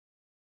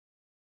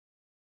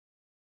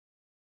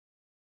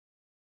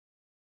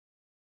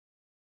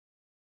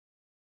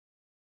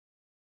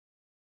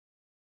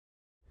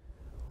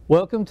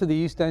Welcome to the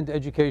East End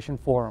Education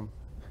Forum.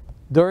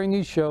 During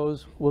these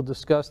shows, we'll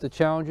discuss the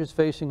challenges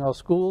facing our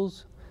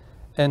schools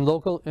and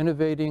local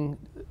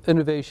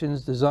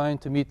innovations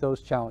designed to meet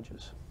those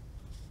challenges.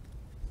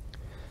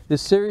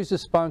 This series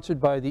is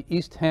sponsored by the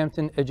East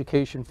Hampton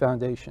Education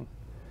Foundation.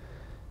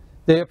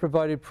 They have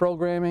provided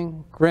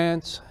programming,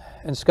 grants,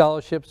 and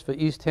scholarships for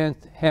East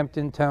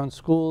Hampton Town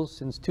schools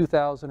since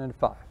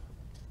 2005.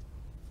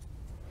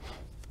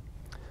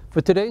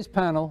 For today's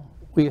panel,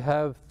 we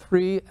have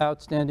three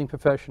outstanding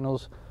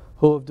professionals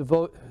who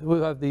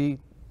have the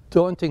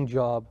daunting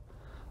job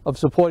of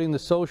supporting the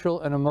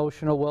social and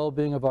emotional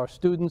well-being of our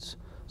students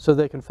so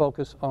they can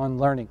focus on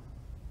learning.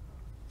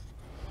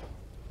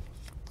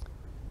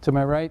 To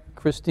my right,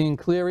 Christine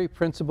Cleary,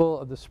 principal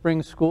of the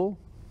Spring School.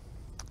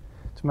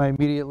 To my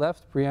immediate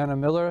left, Brianna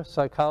Miller,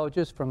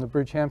 psychologist from the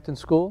Bridgehampton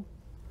School.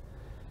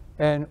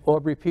 And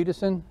Aubrey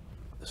Peterson,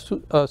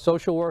 a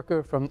social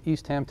worker from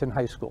East Hampton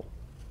High School.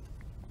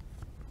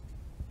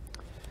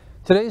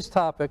 Today's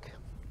topic,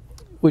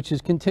 which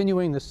is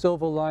continuing the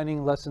silver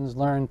lining lessons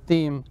learned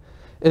theme,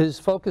 is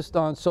focused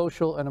on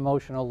social and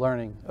emotional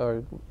learning,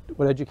 or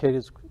what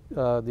educators, the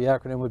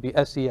acronym would be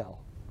SEL.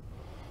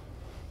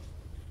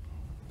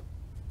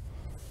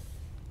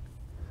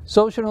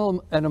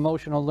 Social and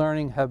emotional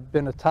learning have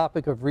been a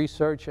topic of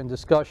research and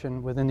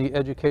discussion within the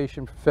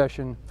education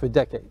profession for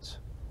decades.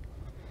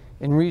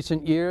 In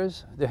recent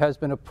years, there has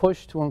been a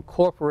push to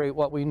incorporate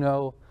what we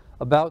know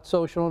about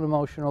social and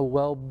emotional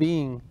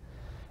well-being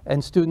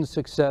and student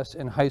success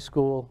in high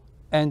school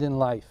and in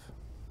life,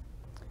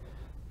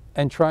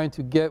 and trying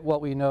to get what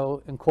we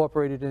know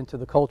incorporated into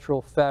the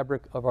cultural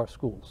fabric of our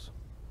schools.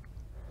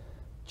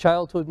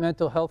 Childhood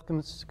mental health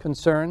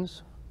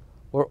concerns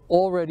were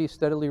already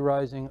steadily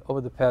rising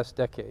over the past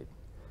decade.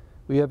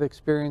 We have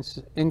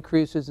experienced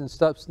increases in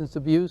substance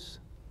abuse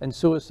and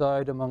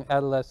suicide among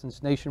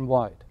adolescents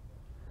nationwide.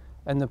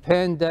 And the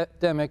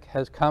pandemic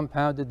has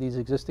compounded these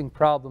existing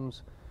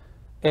problems,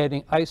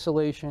 adding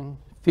isolation,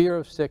 fear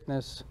of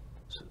sickness,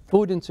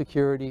 food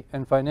insecurity,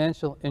 and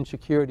financial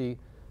insecurity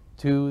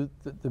to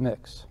the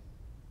mix.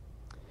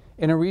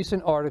 In a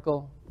recent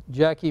article,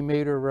 Jackie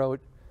Mader wrote,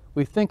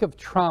 "We think of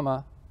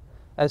trauma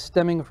as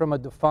stemming from a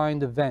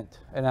defined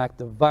event, an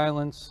act of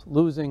violence,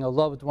 losing a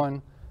loved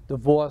one,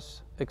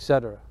 divorce,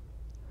 etc.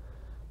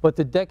 But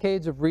the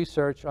decades of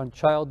research on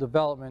child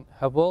development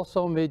have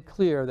also made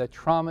clear that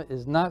trauma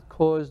is not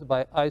caused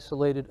by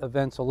isolated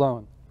events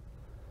alone.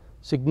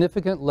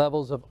 Significant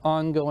levels of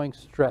ongoing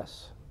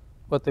stress,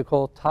 what they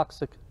call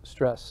toxic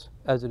stress,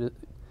 as it is,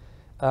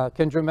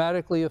 can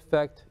dramatically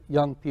affect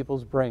young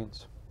people's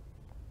brains.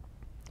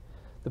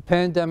 The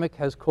pandemic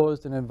has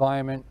caused an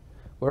environment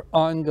where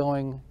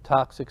ongoing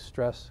toxic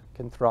stress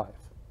can thrive.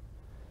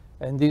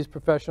 And these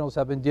professionals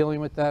have been dealing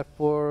with that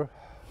for,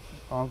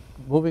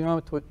 moving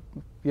on to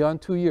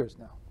beyond 2 years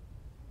now.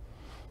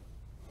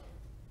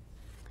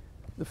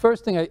 The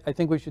first thing I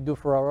think we should do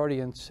for our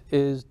audience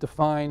is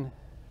define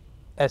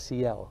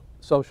SEL,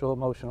 social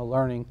emotional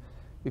learning,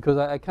 because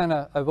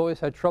I've always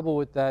had trouble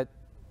with that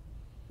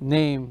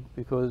name,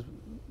 because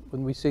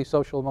when we say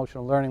social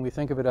emotional learning, we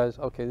think of it as,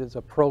 okay, there's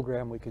a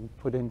program we can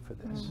put in for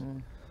this. Mm-hmm.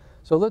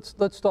 So let's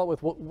start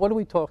with what are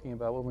we talking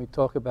about when we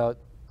talk about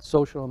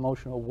social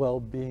emotional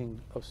well-being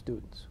of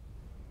students?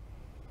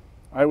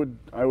 I would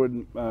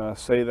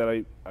say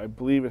that I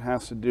believe it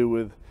has to do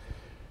with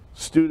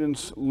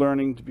students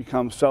learning to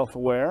become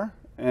self-aware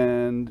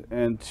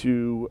and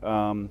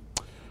to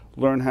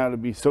learn how to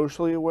be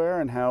socially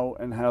aware and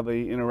how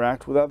they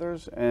interact with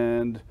others,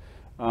 and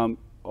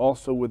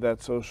also with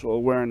that social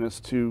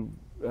awareness to,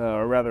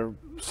 or rather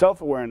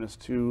self-awareness,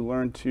 to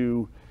learn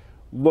to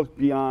look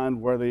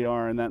beyond where they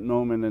are in that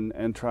moment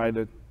and try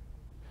to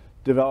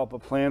develop a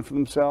plan for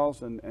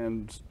themselves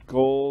and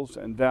goals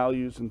and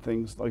values and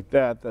things like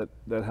that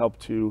help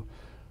to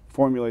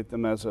formulate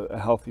them as a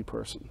healthy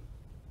person.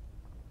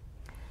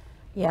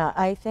 Yeah,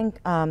 I think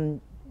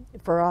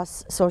for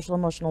us, social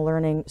emotional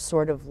learning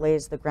sort of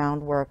lays the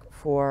groundwork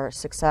for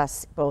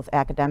success, both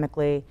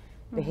academically,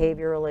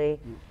 behaviorally,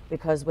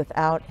 because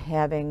without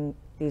having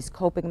these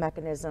coping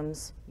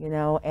mechanisms, you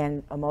know,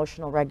 and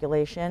emotional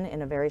regulation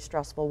in a very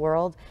stressful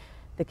world,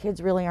 the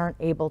kids really aren't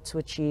able to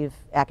achieve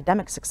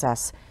academic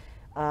success.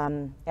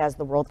 As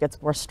the world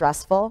gets more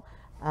stressful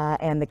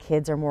and the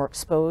kids are more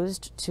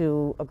exposed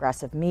to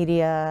aggressive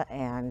media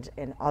and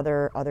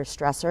other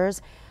stressors,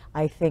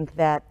 I think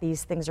that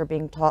these things are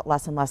being taught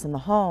less and less in the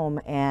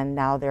home, and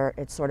now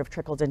it's sort of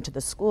trickled into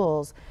the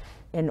schools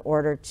in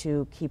order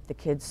to keep the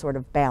kids sort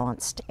of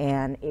balanced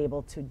and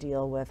able to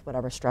deal with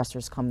whatever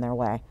stressors come their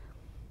way.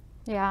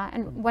 Yeah,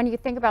 and when you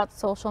think about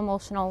social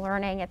emotional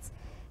learning, it's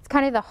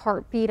kind of the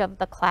heartbeat of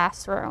the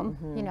classroom.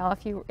 You know,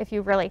 if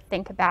you really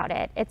think about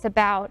it, it's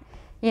about,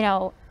 you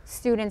know,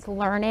 students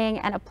learning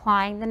and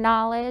applying the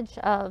knowledge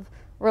of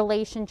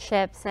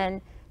relationships and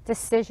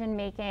decision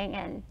making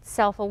and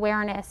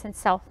self-awareness and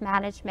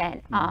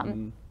self-management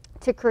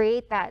to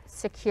create that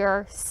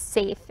secure,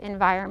 safe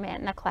environment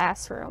in the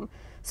classroom,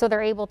 so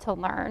they're able to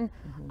learn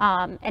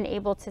and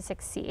able to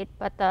succeed.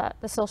 But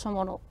the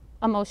social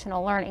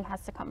emotional learning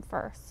has to come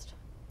first.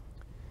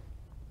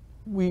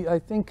 I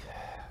think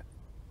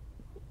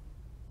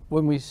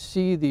when we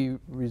see the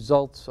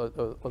results or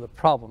the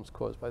problems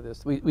caused by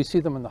this, we see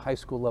them in the high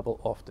school level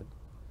often,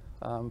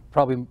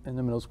 probably in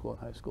the middle school and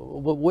high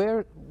school. But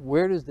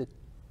where does the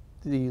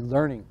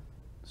learning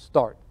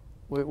start?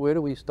 Where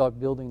do we start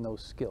building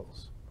those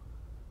skills?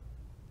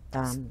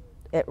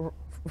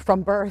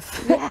 From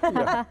birth. Yeah.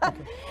 Okay.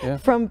 Yeah.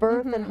 From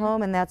birth and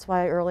home, and that's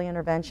why early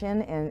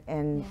intervention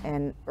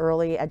and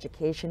early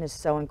education is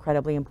so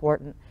incredibly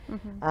important.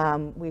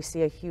 We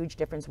see a huge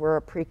difference. We're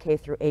a pre-K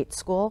through 8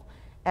 school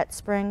at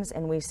Springs,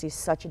 and we see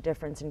such a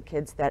difference in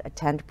kids that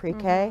attend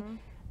pre-K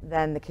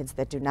than the kids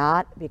that do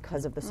not,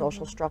 because of the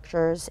social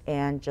structures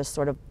and just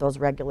sort of those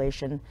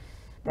regulation,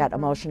 that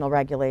emotional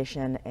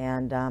regulation,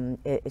 and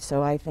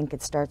so I think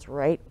it starts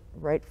right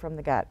from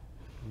the gut.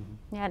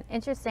 Yeah, and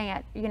interesting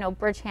at, you know,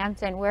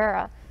 Bridgehampton,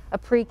 we're a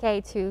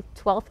pre-K to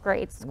 12th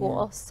grade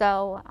school.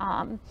 So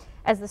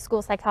as the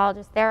school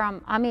psychologist there,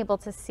 I'm able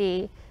to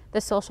see the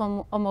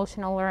social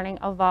emotional learning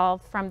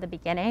evolve from the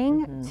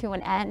beginning to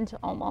an end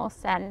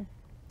almost. And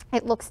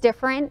it looks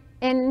different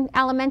in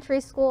elementary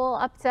school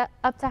up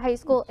to high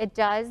school. It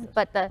does,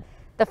 but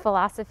the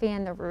philosophy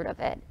and the root of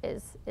it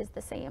is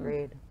the same.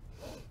 Agreed.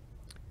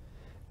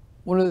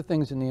 One of the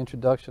things in the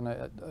introduction,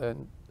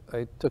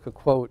 I took a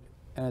quote,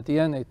 and at the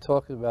end they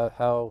talked about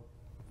how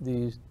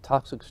these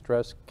toxic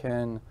stress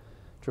can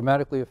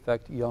dramatically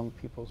affect young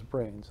people's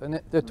brains. And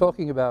they're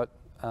talking about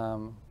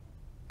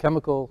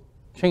chemical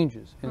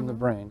changes in the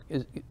brain.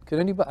 Could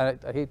anybody,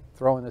 I hate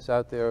throwing this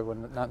out there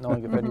when not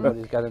knowing if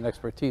anybody's got an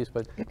expertise,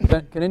 but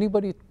can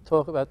anybody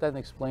talk about that and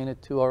explain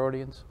it to our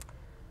audience?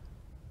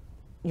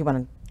 You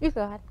want to? You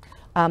go ahead.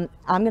 I'm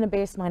going to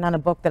base mine on a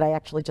book that I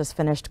actually just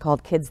finished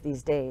called Kids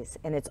These Days,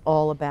 and it's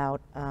all about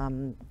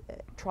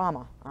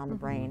trauma on the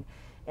brain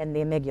and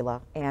the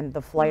amygdala and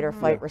the flight or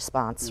fight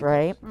response,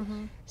 right?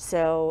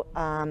 So,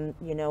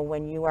 you know,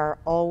 when you are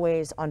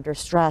always under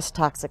stress,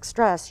 toxic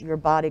stress, your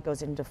body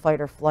goes into fight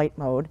or flight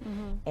mode,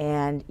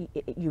 and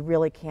you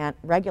really can't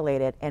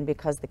regulate it. And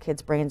because the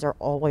kids' brains are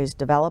always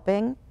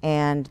developing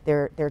and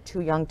they're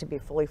too young to be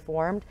fully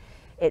formed,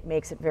 it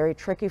makes it very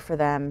tricky for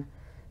them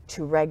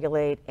to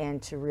regulate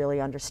and to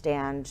really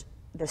understand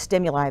the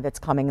stimuli that's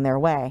coming their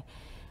way.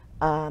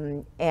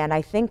 And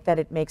I think that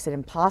it makes it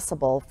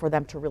impossible for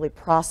them to really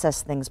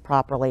process things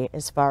properly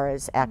as far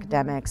as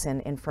academics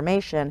and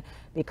information,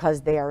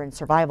 because they are in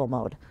survival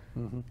mode.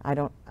 I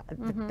don't,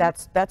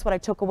 that's what I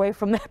took away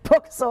from that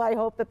book, so I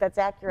hope that that's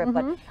accurate,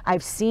 but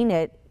I've seen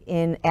it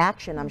in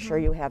action. I'm sure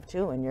you have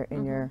too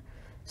in your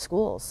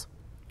schools.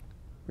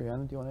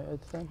 Brianna, do you want to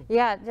add to that?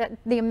 Yeah,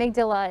 the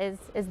amygdala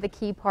is the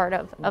key part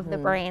of the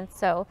brain,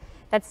 so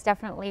that's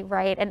definitely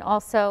right. And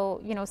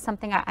also, you know,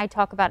 something I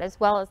talk about as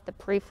well is the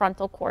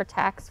prefrontal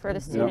cortex for the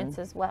students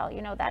as well.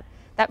 You know,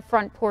 that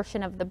front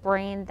portion of the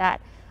brain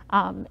that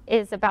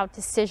is about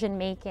decision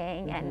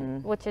making,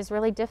 and which is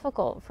really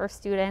difficult for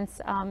students,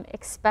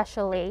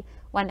 especially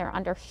when they're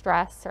under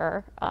stress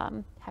or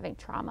having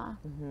trauma.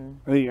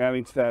 I think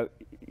adding to that,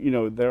 you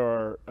know,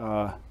 there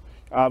are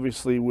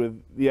obviously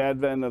with the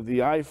advent of the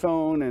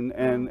iPhone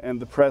and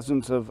the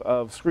presence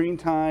of screen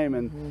time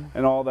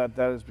and all that,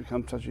 that has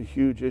become such a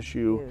huge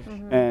issue.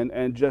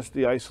 And just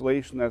the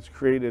isolation that's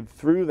created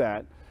through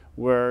that,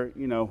 where,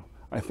 you know,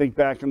 I think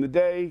back in the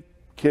day,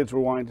 kids were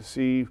wanting to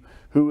see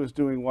who was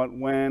doing what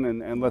when,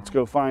 and let's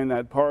go find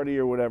that party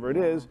or whatever it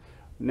is.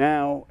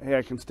 Now, hey,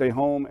 I can stay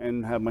home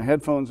and have my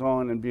headphones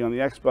on and be on the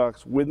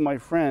Xbox with my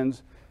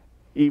friends,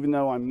 even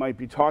though I might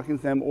be talking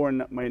to them or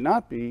might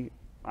not be.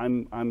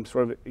 I'm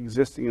sort of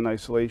existing in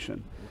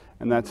isolation,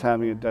 and that's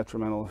having a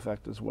detrimental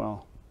effect as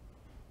well.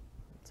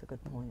 That's a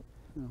good point.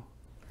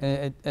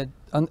 And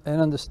an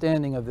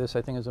understanding of this,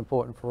 I think, is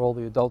important for all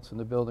the adults in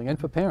the building and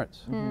for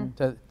parents.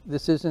 That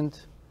this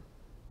isn't,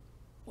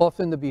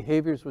 often the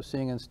behaviors we're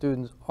seeing in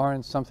students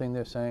aren't something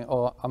they're saying,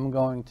 oh, I'm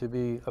going to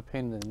be a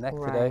pain in the neck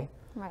today.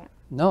 Right.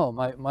 No,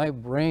 my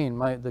brain,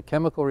 the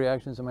chemical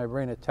reactions in my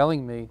brain are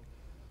telling me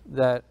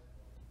that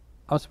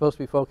I'm supposed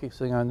to be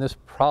focusing on this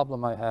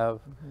problem I have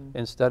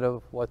instead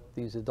of what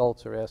these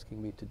adults are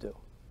asking me to do.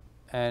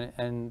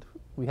 And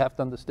we have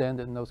to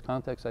understand it in those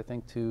contexts, I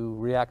think, to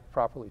react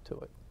properly to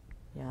it.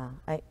 Yeah,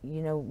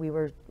 you know,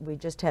 we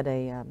just had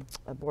a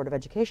Board of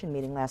Education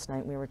meeting last night,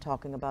 and we were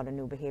talking about a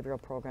new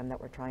behavioral program that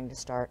we're trying to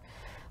start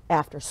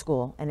after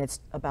school, and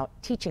it's about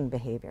teaching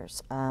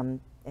behaviors.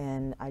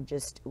 And I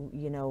just,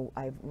 you know,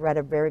 I've read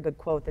a very good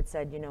quote that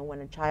said, you know,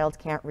 when a child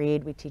can't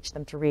read, we teach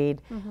them to read.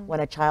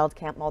 When a child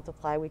can't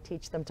multiply, we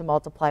teach them to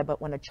multiply.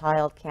 But when a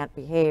child can't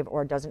behave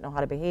or doesn't know how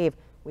to behave,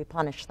 we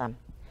punish them.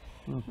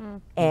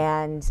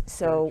 And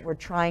so we're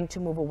trying to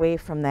move away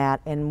from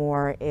that and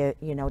more,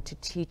 you know, to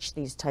teach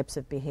these types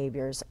of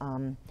behaviors,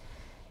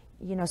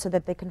 you know, so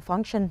that they can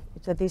function,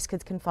 so that these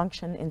kids can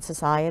function in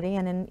society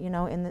and in, you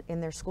know, in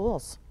their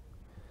schools.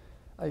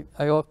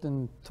 I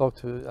often talk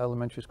to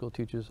elementary school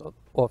teachers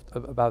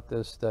about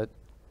this, that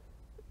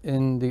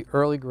in the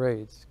early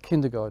grades,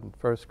 kindergarten,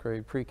 first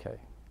grade, pre-K,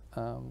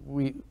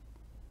 we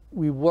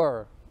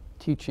were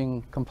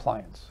teaching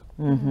compliance.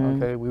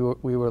 Okay,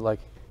 we were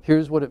like,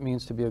 here's what it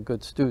means to be a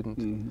good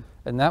student.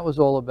 And that was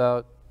all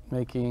about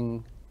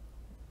making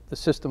the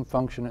system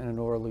function in an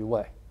orderly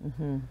way.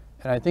 And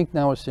I think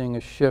now we're seeing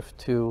a shift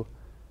to,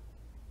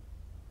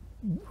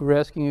 we're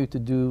asking you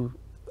to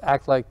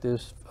act like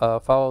this,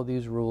 follow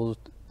these rules,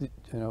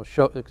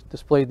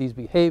 display these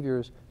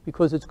behaviors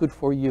because it's good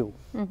for you.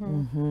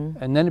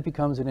 And then it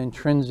becomes an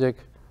intrinsic,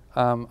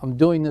 I'm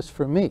doing this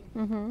for me.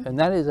 And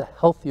that is a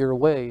healthier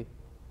way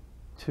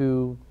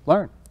to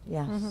learn.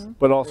 Yes.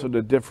 But also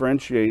to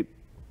differentiate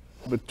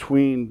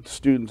between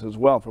students as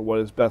well for what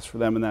is best for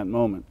them in that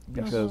moment,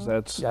 because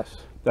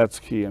that's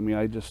key. I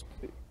mean,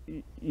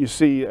 you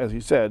see, as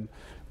you said,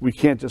 we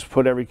can't just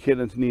put every kid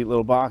into neat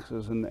little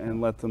boxes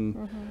and let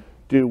them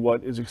do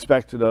what is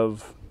expected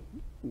of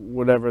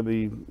whatever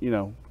the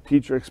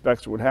teacher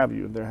expects or what have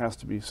you. There has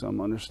to be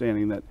some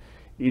understanding that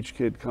each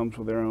kid comes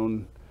with their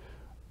own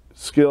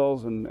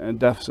skills and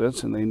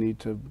deficits, and they need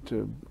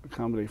to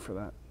accommodate for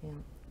that. Yeah.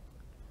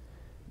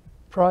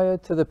 Prior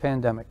to the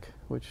pandemic,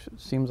 which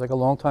seems like a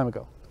long time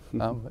ago,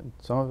 and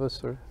some of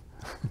us are,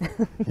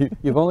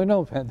 you've only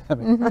known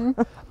pandemic,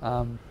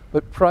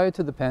 but prior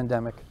to the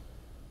pandemic,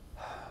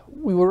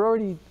 we were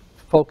already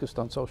focused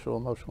on social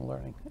emotional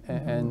learning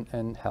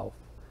and health.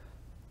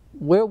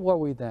 Where were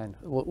we then?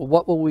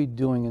 What were we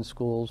doing in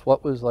schools?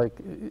 What was, like,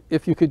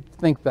 if you could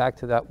think back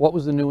to that, what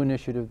was the new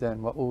initiative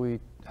then?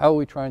 How were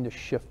we trying to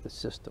shift the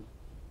system?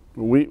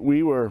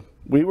 We were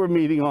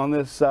meeting on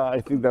this. I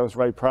think that was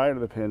right prior to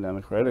the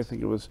pandemic, right? I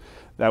think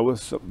that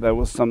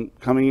was some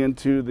coming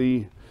into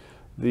the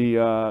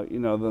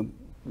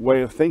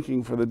way of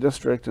thinking for the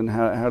district and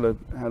how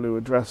to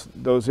address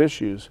those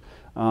issues.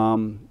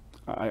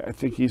 I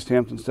think East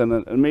Hampton's done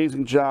an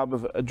amazing job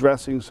of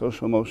addressing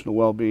social emotional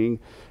well-being.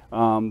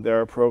 There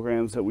are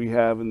programs that we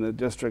have in the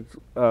district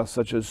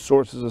such as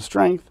Sources of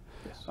Strength.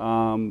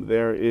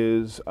 There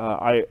is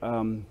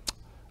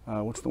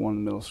what's the one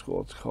in middle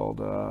school? It's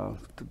called I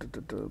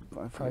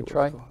forget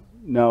Try.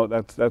 No,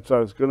 that's what I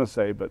was going to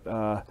say, but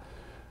no,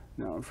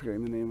 I'm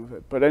forgetting the name of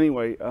it. But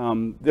anyway,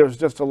 there's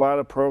just a lot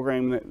of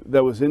program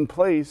that was in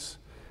place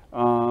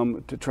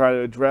to try to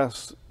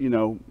address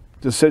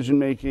decision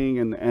making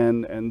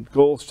and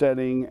goal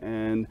setting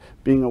and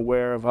being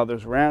aware of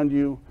others around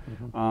you.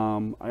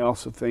 I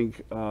also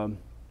think,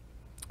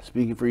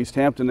 speaking for East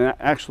Hampton,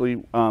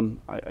 actually,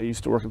 I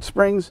used to work at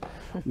Springs.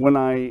 When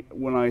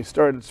I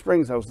started at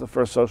Springs, I was the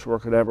first social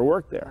worker to ever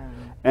work there.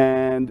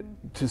 And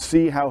to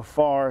see how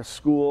far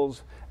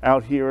schools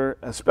out here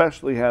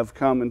especially have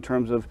come in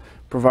terms of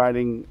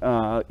providing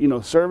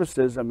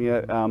services. I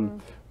mean,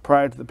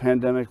 prior to the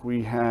pandemic,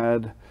 we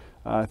had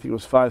I think it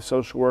was 5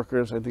 social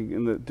workers. I think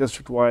in the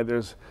district-wide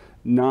there's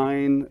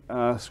 9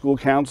 school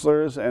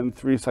counselors and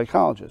 3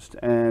 psychologists.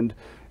 And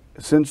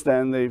since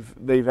then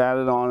they've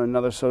added on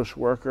another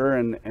social worker,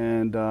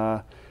 and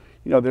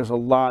there's a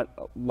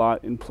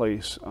lot in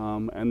place,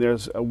 and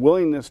there's a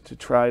willingness to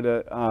try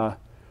to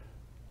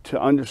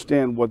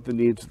understand what the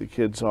needs of the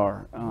kids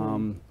are.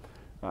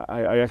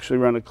 I actually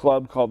run a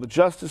club called the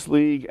Justice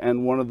League,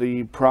 and one of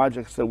the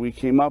projects that we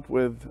came up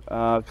with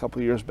a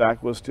couple of years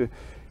back was to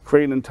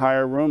create an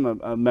entire room,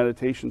 a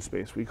meditation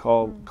space. We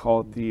call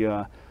it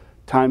the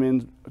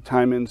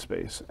Tymann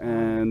space,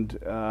 and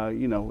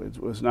it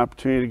was an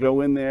opportunity to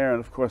go in there.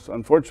 And of course,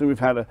 unfortunately, we've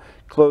had to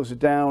close it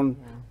down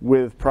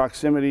with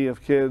proximity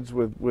of kids,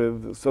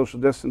 with social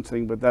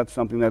distancing. But that's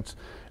something that's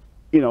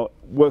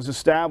was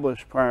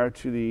established prior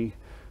to the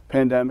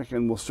pandemic,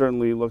 and we'll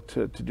certainly look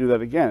to do that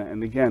again.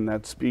 And again,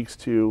 that speaks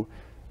to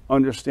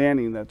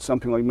understanding that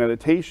something like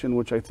meditation,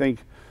 which I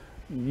think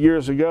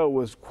years ago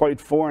was quite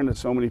foreign to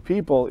so many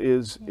people,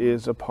 is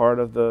a part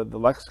of the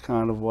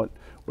lexicon of what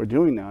we're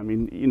doing now. I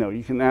mean,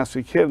 you can ask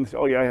a kid and say,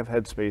 oh yeah, I have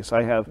Headspace,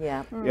 I have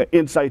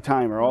Insight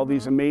Timer, all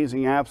these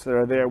amazing apps that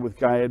are there with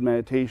guided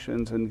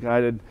meditations and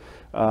guided,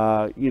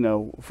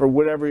 for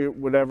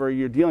whatever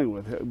you're dealing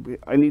with.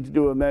 I need to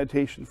do a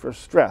meditation for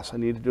stress. I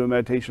need to do a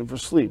meditation for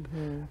sleep.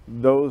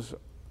 Those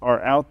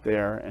are out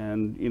there,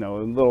 and a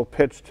little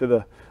pitch to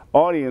the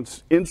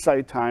audience: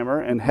 Insight Timer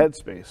and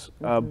Headspace,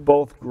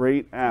 both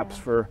great apps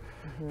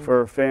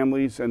for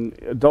families and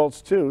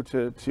adults too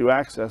to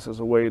access as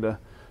a way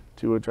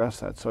to address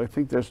that. So I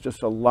think there's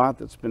just a lot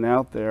that's been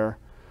out there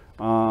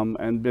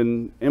and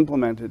been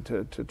implemented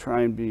to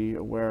try and be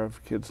aware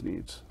of kids'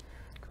 needs.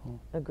 Cool.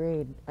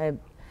 Agreed.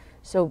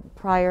 So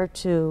prior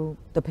to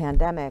the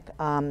pandemic,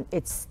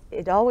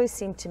 it always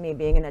seemed to me,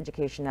 being in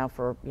education now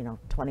for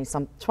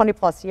 20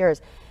 plus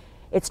years,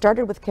 it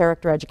started with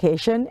character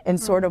education and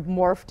sort of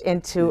morphed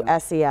into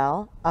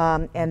SEL,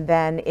 and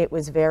then it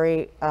was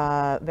very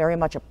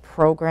much a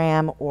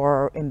program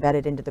or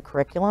embedded into the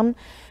curriculum.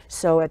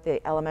 So at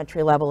the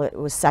elementary level, it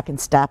was Second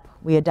Step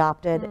we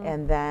adopted,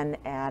 and then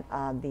at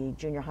the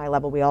junior high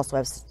level, we also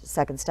have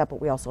Second Step,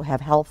 but we also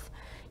have health,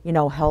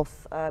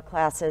 health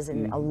classes,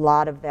 and a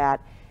lot of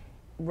that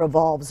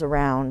revolves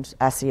around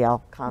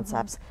SEL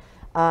concepts.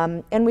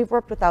 And we've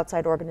worked with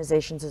outside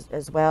organizations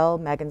as well,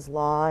 Megan's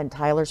Law and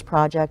Tyler's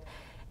Project.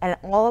 And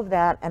all of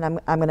that, and I'm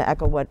going to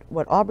echo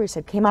what Aubrey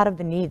said, came out of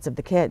the needs of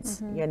the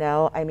kids. You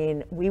know, I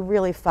mean, we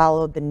really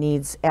followed the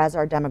needs as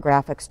our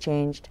demographics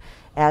changed,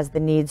 as the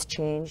needs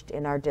changed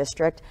in our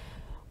district,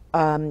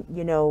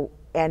 you know,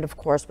 and of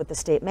course with the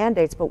state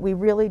mandates, but we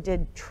really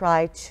did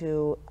try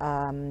to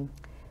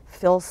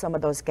fill some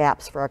of those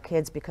gaps for our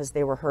kids because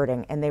they were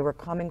hurting and they were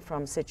coming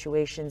from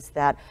situations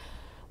that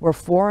were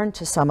foreign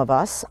to some of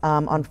us.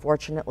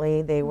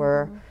 Unfortunately, they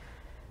were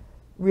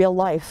real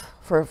life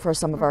for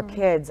some of our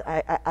kids.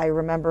 I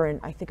remember in,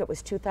 I think it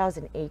was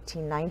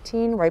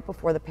 2018-19, right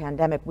before the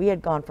pandemic, we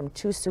had gone from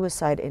 2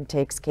 suicide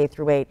intakes K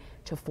through 8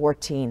 to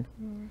 14.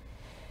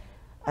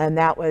 And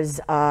that was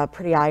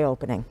pretty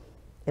eye-opening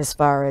as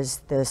far as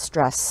the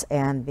stress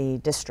and the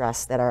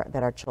distress that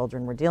our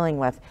children were dealing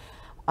with.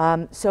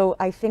 So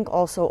I think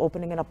also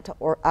opening it up to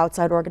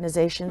outside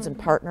organizations and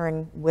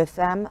partnering with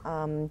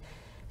them.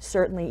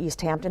 Certainly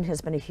East Hampton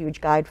has been a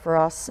huge guide for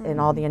us in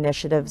all the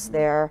initiatives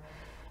there.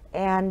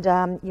 And,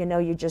 you know,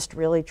 you just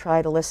really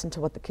try to listen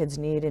to what the kids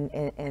need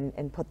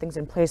and put things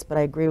in place. But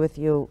I agree with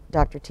you,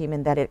 Dr.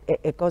 Tymann, that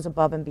it goes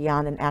above and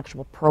beyond an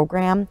actual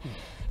program.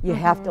 You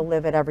have to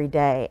live it every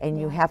day, and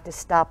you have to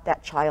stop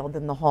that child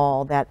in the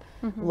hall that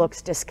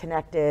looks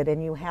disconnected,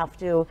 and you have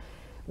to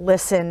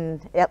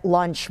listen at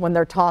lunch when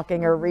they're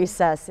talking or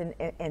recess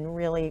and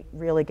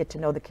really get to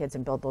know the kids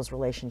and build those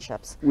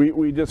relationships.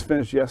 We just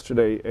finished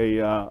yesterday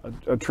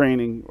a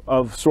training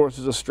of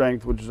Sources of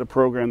Strength, which is a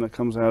program that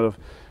comes out of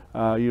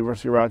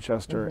University of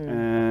Rochester,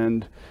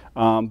 and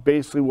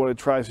basically what it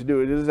tries to do,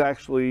 it is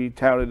actually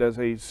touted as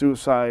a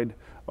suicide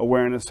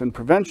awareness and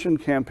prevention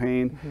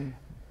campaign.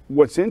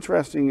 What's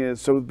interesting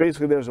is, so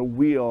basically there's a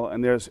wheel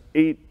and there's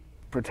 8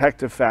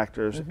 protective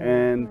factors,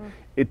 and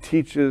it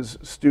teaches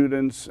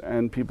students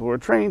and people who are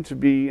trained to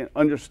be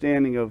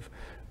understanding of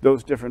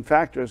those different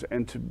factors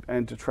and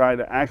to try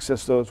to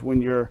access those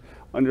when you're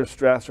under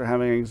stress or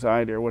having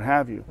anxiety or what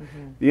have you.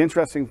 The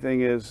interesting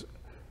thing is,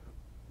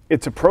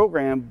 it's a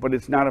program, but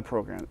it's not a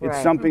program.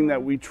 It's something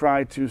that we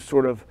try to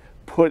sort of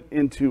put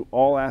into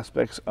all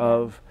aspects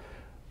of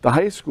the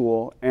high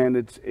school, and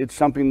it's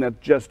something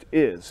that just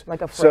is.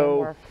 Like a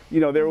framework. So, you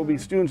know, there will be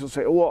students who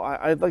say, oh, well,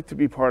 I'd like to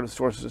be part of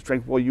Sources of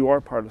Strength. Well, you are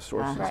part of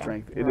Sources of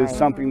Strength. It is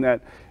something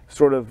that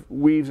sort of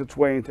weaves its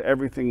way into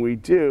everything we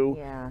do,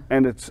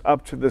 and it's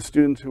up to the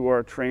students who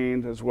are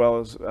trained as well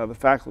as the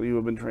faculty who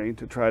have been trained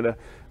to try to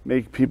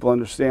make people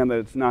understand that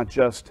it's not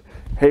just,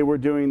 hey, we're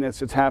doing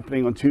this, it's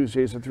happening on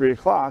Tuesdays at 3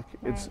 o'clock.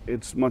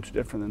 It's much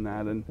different than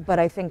that. And but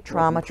I think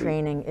trauma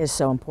training is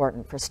so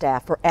important for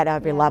staff at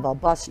every level,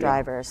 bus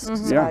drivers,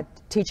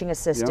 teaching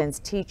assistants,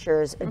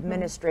 teachers,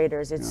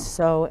 administrators. It's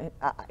so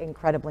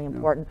incredibly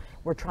important.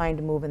 We're trying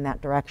to move in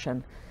that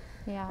direction.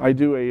 I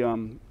do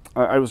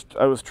I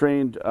was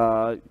trained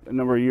a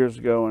number of years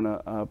ago in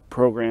a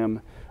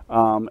program,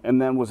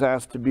 and then was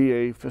asked to be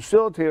a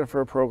facilitator for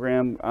a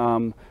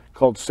program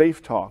called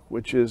Safe Talk,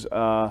 which is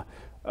a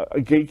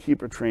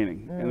gatekeeper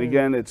training. And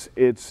again,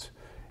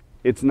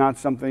 it's not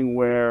something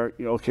where,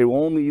 you know, okay,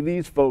 well, only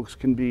these folks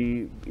can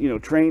be, you know,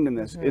 trained in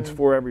this. It's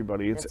for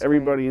everybody. It's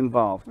everybody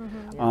involved.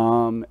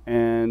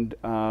 And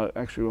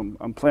actually,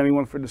 I'm planning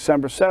one for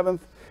December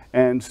 7th.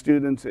 And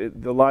students,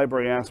 the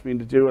library asked me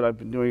to do it. I've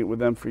been doing it with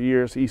them for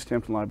years, East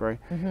Hampton Library.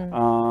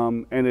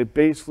 And it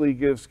basically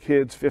gives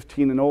kids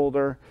 15 and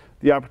older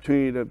the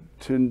opportunity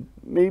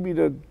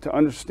to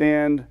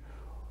understand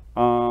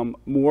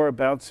more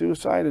about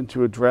suicide and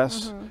to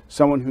address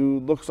someone who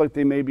looks like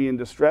they may be in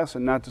distress,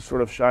 and not to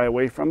sort of shy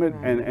away from it,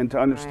 and to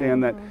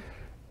understand that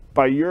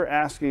by your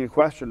asking a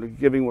question or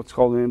giving what's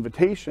called an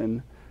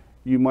invitation,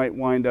 you might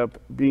wind up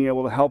being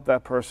able to help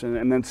that person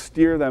and then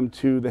steer them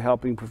to the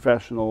helping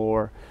professional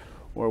or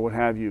what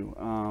have you.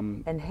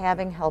 And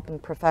having helping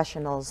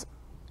professionals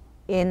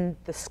in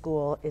the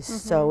school is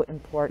so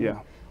important.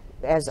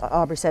 As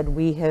Aubrey said,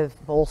 we have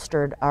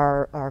bolstered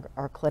our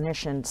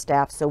clinician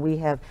staff, so we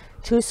have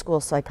 2 school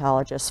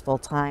psychologists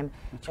full-time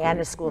and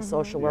a school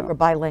social worker,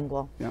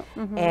 bilingual,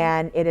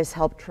 and it has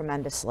helped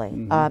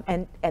tremendously.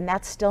 And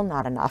that's still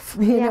not enough,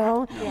 you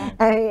know?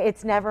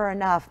 It's never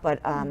enough, but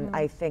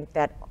I think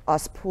that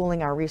us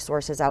pooling our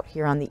resources out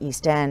here on the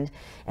East End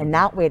and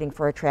not waiting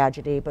for a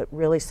tragedy, but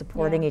really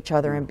supporting each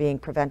other and being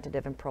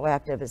preventative and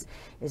proactive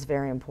is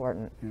very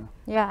important.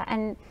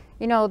 And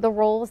you know, the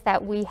roles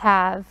that we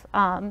have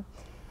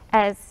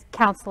as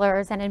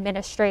counselors and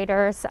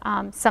administrators,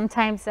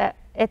 sometimes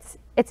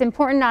it's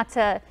important not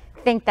to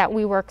think that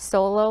we work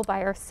solo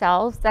by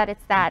ourselves, that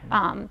it's that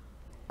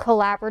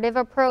collaborative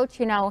approach.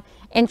 You know,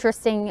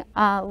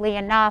 interestingly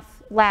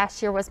enough,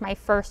 last year was my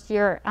first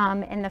year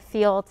in the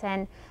field,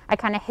 and I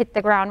kind of hit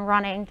the ground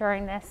running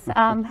during this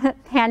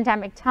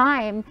pandemic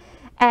time.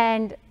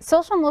 And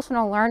social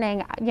emotional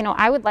learning, you know,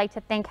 I would like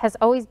to think has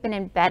always been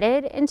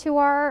embedded into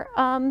our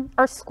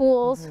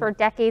schools for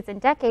decades and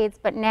decades,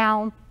 but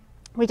now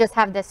we just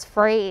have this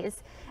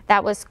phrase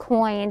that was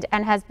coined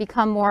and has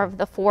become more of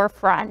the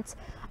forefront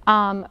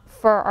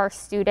for our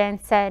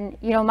students. And,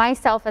 you know,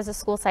 myself as a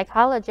school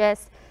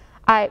psychologist,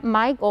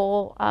 my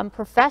goal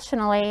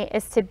professionally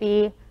is to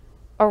be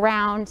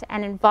around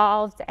and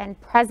involved and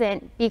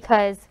present,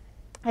 because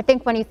I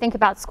think when you think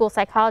about school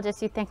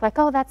psychologists, you think like,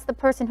 oh, that's the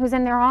person who's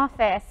in their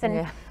office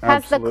and has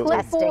Absolutely.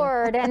 the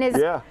clipboard and is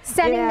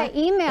sending the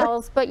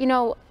emails. But you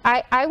know,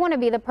 I want to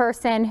be the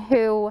person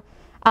who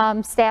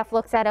staff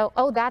looks at,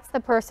 oh, that's the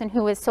person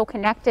who is so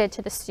connected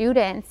to the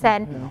students,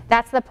 and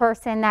that's the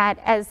person that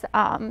as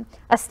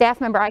a staff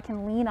member I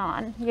can lean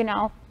on, you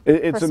know.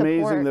 It's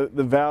amazing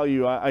the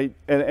value,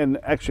 and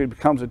actually it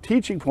becomes a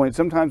teaching point.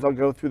 Sometimes I'll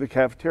go through the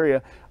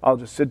cafeteria, I'll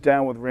just sit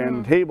down with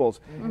random tables,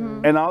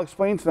 and I'll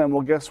explain to them,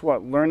 well, guess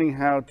what? Learning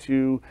how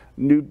to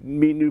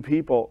meet new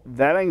people,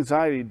 that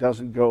anxiety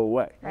doesn't go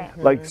away. Right.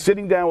 Like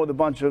sitting down with a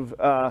bunch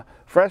of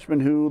freshmen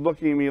who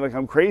looking at me like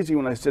I'm crazy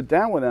when I sit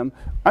down with them,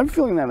 I'm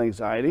feeling that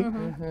anxiety.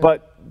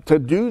 But to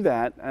do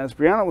that, as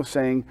Brianna was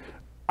saying,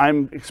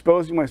 I'm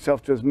exposing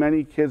myself to as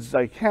many kids as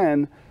I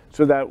can,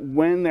 so that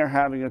when they're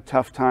having a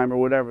tough time or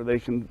whatever, they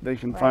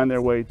can find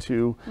their way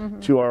to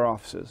our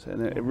offices,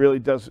 and it really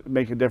does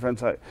make a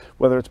difference.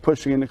 Whether it's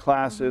pushing into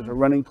classes or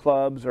running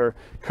clubs or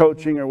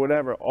coaching or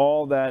whatever,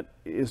 all that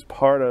is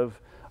part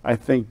of, I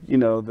think, you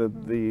know,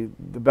 the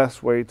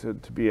best way to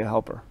be a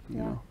helper.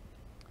 You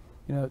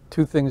know,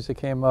 two things that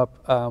came up.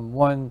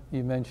 One,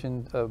 you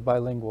mentioned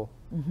bilingual,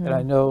 and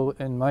I know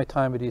in my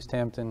time at East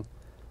Hampton,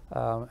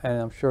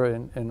 and I'm sure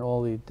in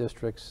all the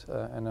districts,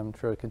 and I'm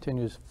sure it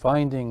continues,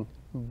 finding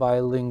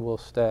bilingual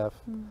staff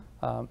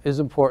is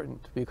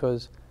important,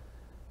 because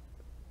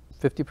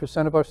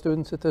 50% of our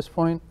students at this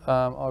point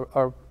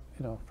are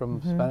you know,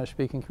 from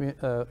Spanish-speaking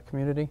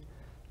community.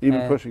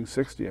 Even pushing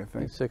 60, I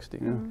think.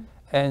 60.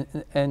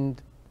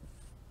 And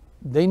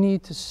they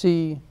need to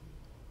see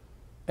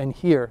and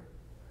hear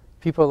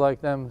people like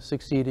them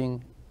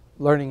succeeding,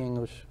 learning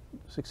English,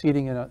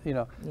 succeeding in a, you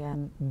know,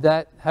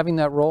 that having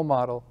that role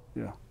model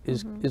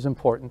is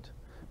important.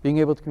 Being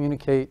able to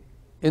communicate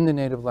in the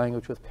native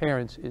language with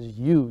parents is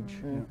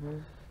huge.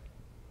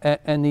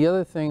 And the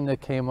other thing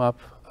that came up,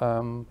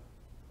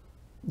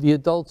 the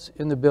adults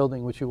in the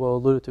building, which you all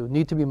alluded to,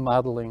 need to be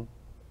modeling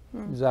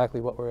exactly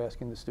what we're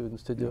asking the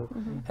students to do.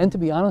 And to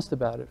be honest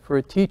about it, for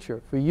a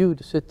teacher, for you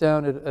to sit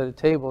down at a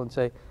table and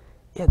say,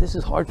 yeah, this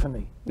is hard for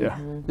me.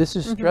 This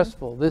is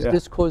stressful.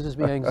 This causes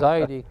me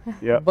anxiety.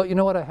 But you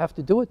know what? I have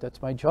to do it.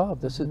 That's my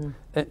job. This is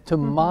to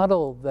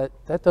model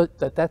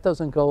that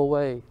doesn't go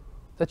away.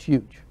 That's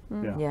huge.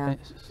 And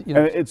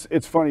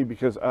it's funny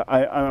because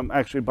I'm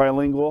actually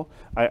bilingual.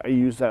 I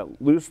use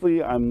that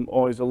loosely. I'm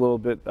always a little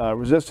bit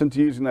resistant to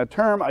using that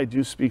term. I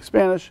do speak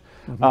Spanish.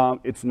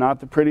 It's not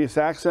the prettiest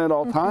accent at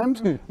all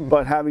times,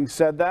 but having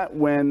said that,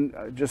 when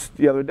just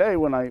the other day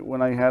when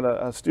I had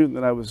a student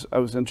that I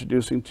was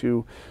introducing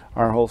to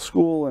our whole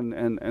school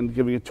and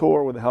giving a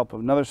tour with the help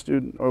of another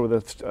student, or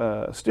with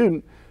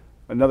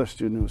another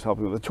student who was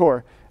helping with the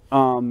tour,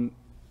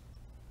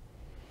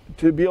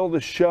 to be able to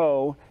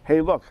show,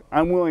 hey, look,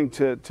 I'm willing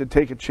to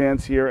take a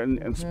chance here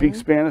and speak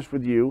Spanish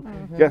with you.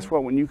 Guess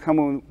what? When you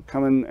come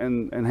in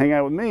and hang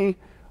out with me,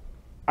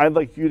 I'd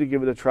like you to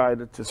give it a try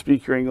to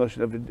speak your English.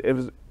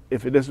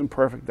 If it isn't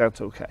perfect,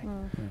 that's okay.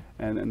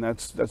 And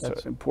that's an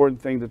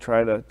important thing to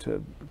try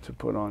to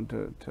put on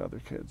to other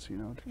kids, you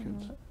know, to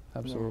kids.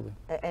 Absolutely.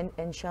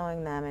 And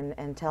showing them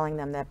and telling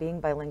them that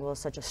being bilingual is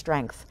such a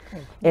strength.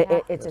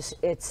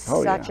 It's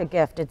such a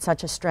gift. It's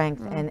such a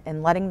strength.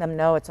 And letting them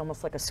know it's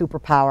almost like a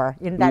superpower,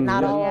 you know, that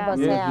not all of us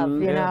have,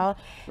 you know.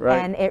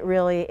 And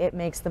it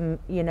makes them,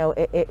 you know,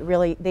 it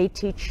really, they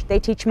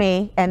teach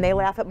me, and they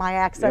laugh at my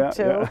accent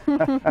too.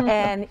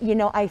 And, you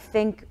know, I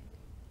think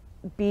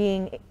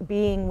being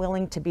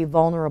willing to be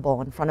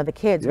vulnerable in front of the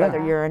kids,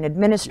 whether you're an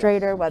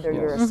administrator, whether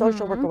you're a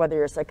social worker, whether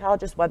you're a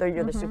psychologist, whether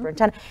you're the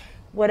superintendent,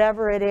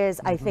 whatever it is,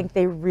 I think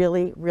they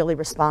really, really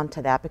respond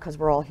to that, because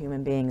we're all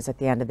human beings at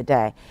the end of the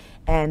day.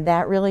 And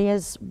that really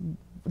is,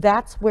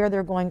 that's where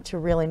they're going to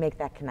really make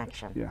that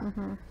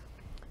connection.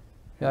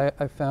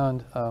 I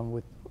found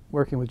with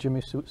working with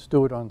Jimmy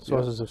Stewart on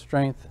Sources of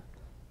Strength,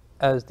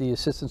 as the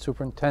assistant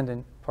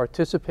superintendent,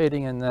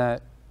 participating in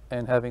that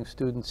and having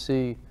students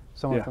see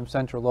someone from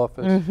central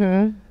office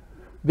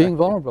being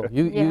vulnerable.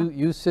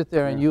 You sit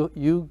there and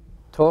you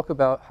talk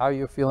about how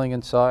you're feeling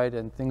inside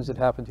and things that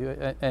happen to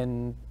you,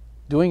 and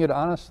doing it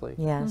honestly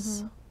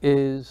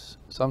is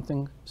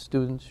something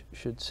students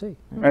should see.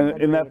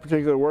 And in that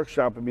particular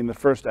workshop, I mean, the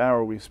first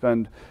hour we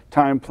spend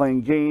time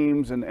playing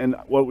games and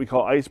what we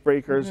call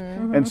icebreakers.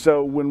 And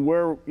so when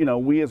we're, you know,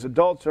 we as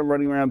adults are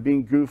running around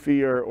being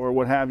goofy or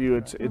what have you,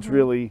 it's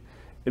really,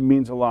 it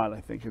means a lot, I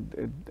think,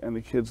 and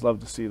the kids love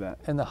to see that.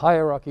 And the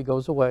hierarchy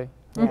goes away,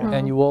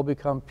 and you all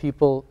become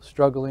people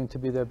struggling to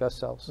be their best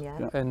selves.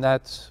 And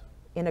that's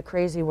in a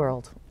crazy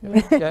world. In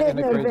a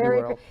crazy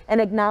world. And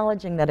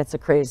acknowledging that it's a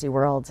crazy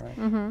world,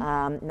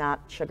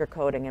 not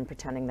sugarcoating and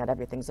pretending that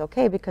everything's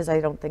okay, because I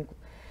don't think,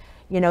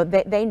 you know,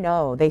 they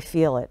know, they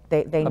feel it.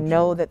 They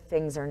know that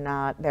things are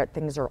not, that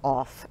things are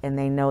off, and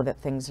they know that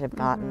things have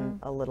gotten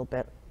a little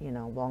bit, you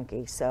know,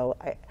 wonky. So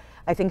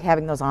I think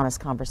having those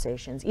honest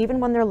conversations, even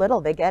when they're little,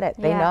 they get it.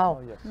 They know,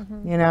 Oh, yes.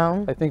 you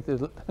know. I think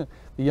the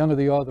younger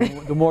they are,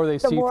 the more they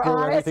see more through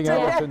honest, everything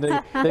else, and they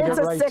get It's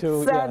a right sixth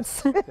to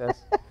sense.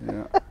 yes.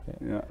 Yeah,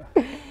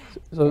 yeah.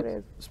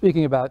 So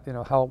speaking about, you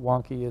know, how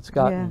wonky it's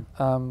gotten,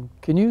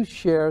 can you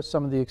share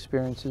some of the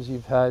experiences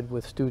you've had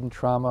with student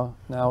trauma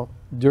now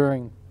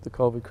during the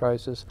COVID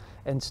crisis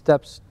and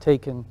steps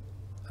taken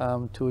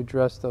to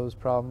address those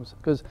problems?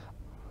 Because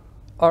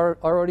our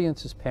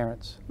audience is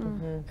parents,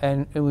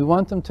 and we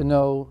want them to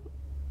know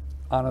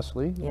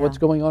honestly what's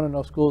going on in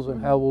our schools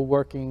and how we're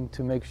working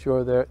to make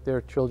sure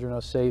their children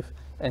are safe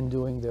and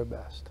doing their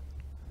best.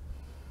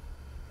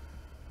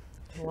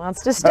 Who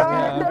wants to start?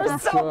 Yeah,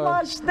 There's so sure.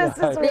 much. This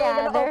is really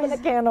going to open a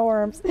can of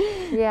worms.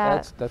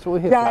 Yeah. That's what we're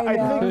here Yeah, for.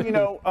 I think, you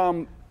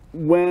know,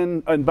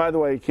 when, and by the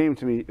way, it came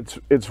to me,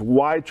 it's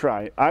Why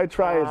Try. I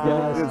Try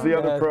is the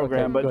other Yes,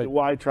 program, okay, but good.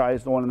 Why Try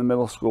is the one in the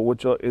middle school,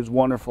 which is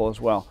wonderful as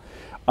well.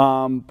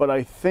 But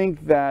I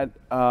think that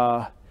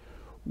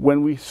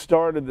when we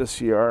started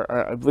this year,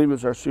 I believe it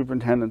was our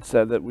superintendent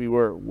said that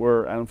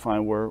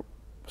we're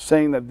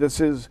saying that this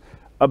is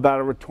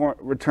about a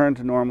return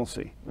to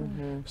normalcy.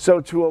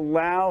 So to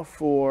allow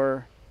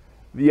for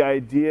the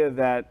idea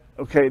that,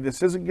 okay,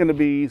 this isn't going to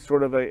be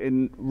sort of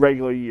a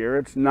regular year.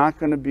 It's not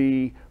going to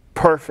be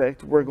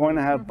perfect. We're going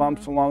to have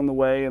bumps along the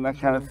way and that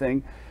kind of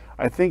thing.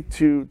 I think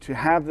to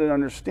have that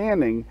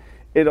understanding,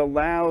 it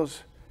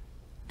allows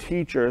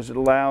teachers, it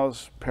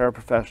allows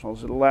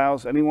paraprofessionals, it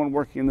allows anyone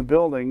working in the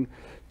building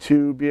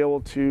to be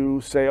able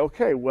to say,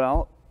 okay,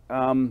 well,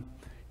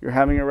 you're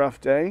having a rough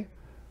day.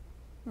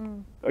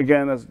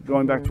 Again, as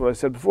going back to what I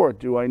said before,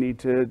 do I need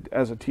to,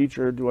 as a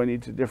teacher, do I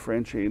need to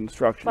differentiate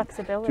instruction?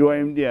 Flexibility.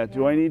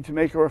 Do I need to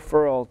make a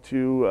referral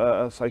to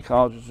a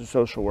psychologist or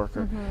social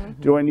worker?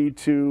 Do I need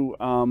to,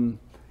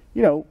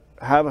 you know,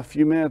 have a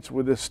few minutes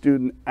with this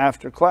student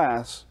after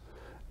class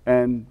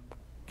and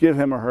give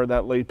him or her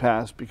that late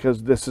pass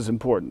because this is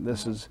important.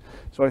 This is,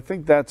 so I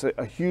think that's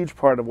a huge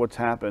part of what's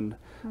happened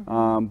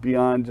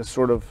beyond just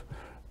sort of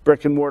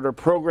brick and mortar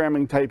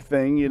programming type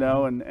thing, you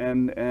know,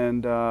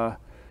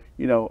 and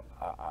you know,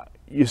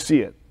 you see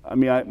it. I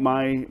mean,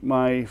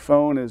 my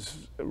phone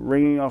is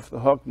ringing off the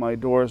hook. My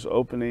door's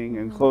opening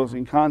and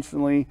closing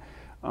constantly.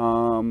 You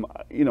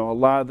know, a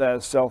lot of that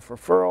is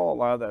self-referral, a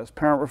lot of that is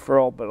parent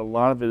referral, but a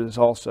lot of it is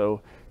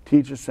also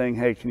teachers saying,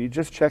 hey, can you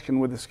just check in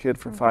with this kid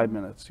for 5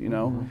 minutes, you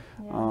know?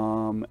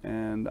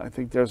 And I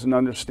think there's an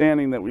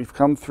understanding that we've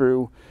come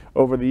through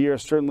over the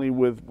years, certainly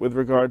with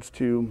regards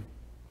to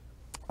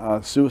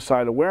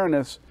suicide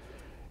awareness.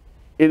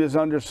 It is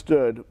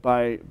understood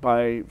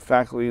by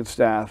faculty and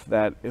staff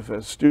that if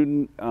a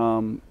student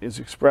is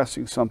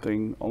expressing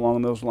something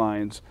along those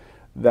lines,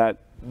 that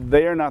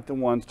they are not the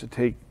ones to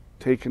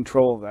take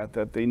control of that,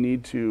 that they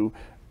need to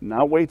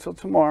not wait till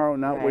tomorrow,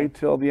 not wait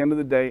till the end of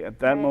the day. At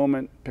that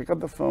moment, pick up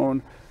the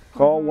phone,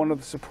 call one of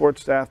the support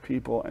staff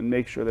people and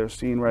make sure they're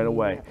seen right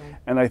away.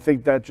 And I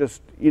think that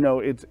just, you know,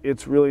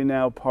 it's really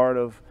now part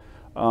of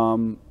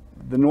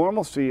the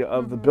normalcy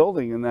of the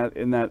building, in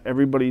that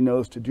everybody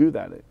knows to do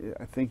that.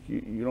 I think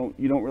you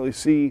don't really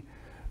see,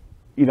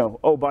 you know,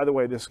 oh, by the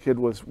way, this kid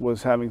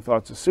was having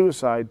thoughts of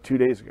suicide 2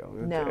 days ago.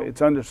 No.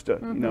 It's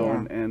understood, you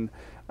know, and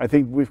I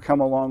think we've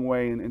come a long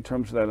way in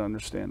terms of that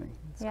understanding.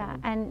 Yeah,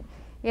 and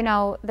you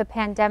know, the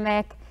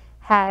pandemic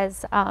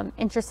has,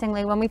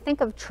 interestingly, when we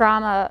think of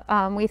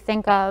trauma, we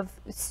think of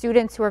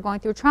students who are going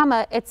through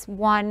trauma. It's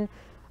one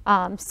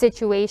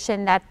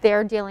situation that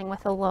they're dealing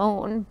with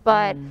alone,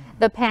 but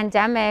the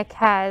pandemic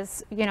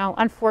has, you know,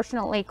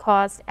 unfortunately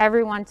caused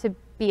everyone to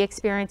be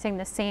experiencing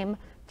the same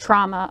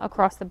trauma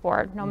across the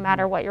board, no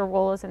matter what your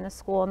role is in the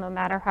school, no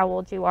matter how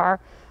old you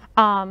are.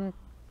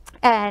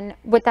 And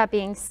with that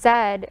being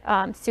said,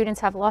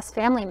 students have lost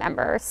family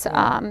members.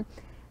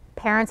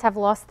 Parents have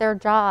lost their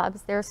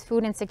jobs. There's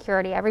food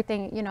insecurity.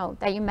 Everything, you know,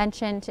 that you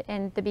mentioned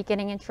in the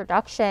beginning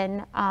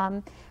introduction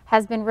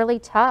has been really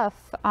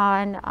tough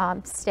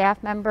on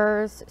staff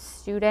members,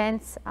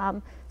 students.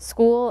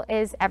 School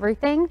is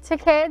everything to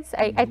kids.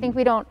 I think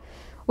we don't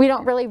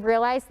really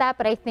realize that,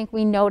 but I think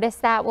we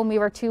noticed that when we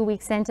were 2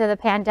 weeks into the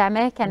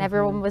pandemic and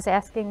everyone was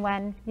asking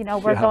when, you know,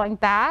 we're going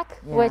back,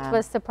 which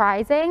was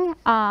surprising.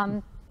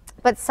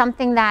 But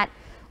something that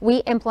we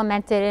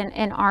implemented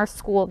in our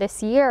school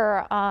this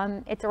year,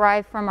 it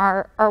derived from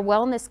our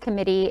wellness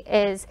committee,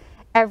 is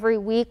every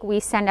week we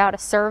send out a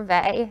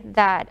survey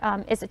that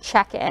is a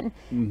check-in,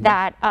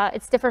 that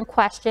it's different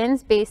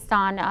questions based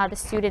on the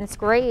students'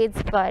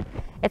 grades, but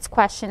it's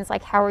questions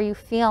like, how are you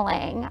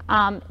feeling?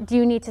 Do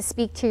you need to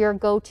speak to your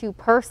go-to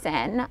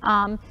person?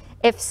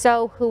 If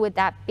so, who would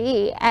that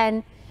be?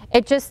 And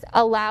it just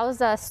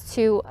allows us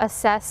to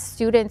assess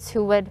students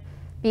who would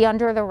be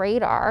under the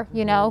radar,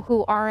 you know,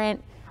 who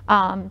aren't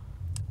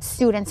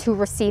students who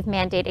receive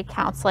mandated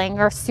counseling,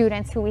 or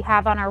students who we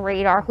have on our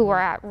radar who are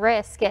at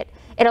risk. It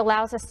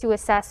allows us to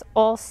assess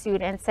all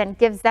students and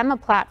gives them a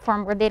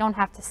platform where they don't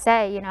have to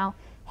say, you know,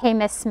 hey,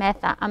 Miss Smith,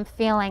 I'm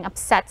feeling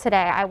upset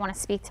today. I want to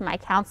speak to my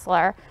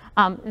counselor.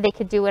 They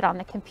could do it on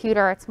the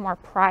computer. It's more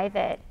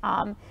private.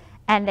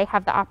 And they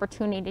have the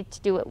opportunity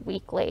to do it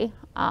weekly.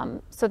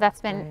 So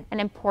that's been an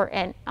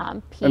important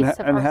piece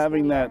of and our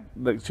having school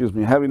that, excuse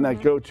me, having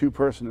that go-to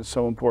person is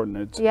so important.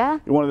 It's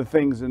one of the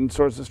things and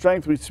source of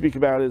strength we speak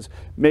about is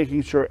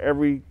making sure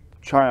every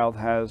child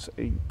has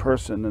a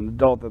person, an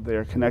adult that they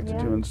are connected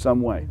to in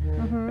some way.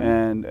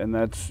 And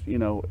that's, you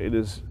know, it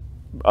is,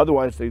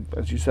 otherwise they,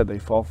 as you said, they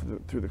fall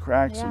through the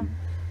cracks. And,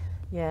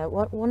 yeah,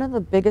 one of the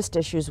biggest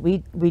issues we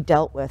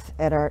dealt with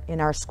in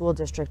our school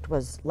district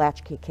was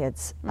latchkey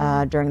kids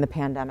during the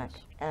pandemic.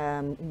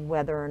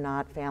 Whether or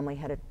not family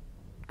had to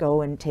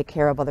go and take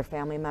care of other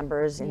family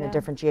members in a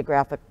different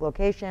geographic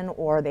location,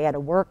 or they had to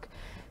work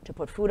to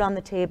put food on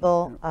the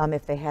table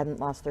if they hadn't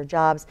lost their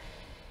jobs.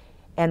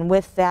 And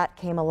with that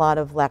came a lot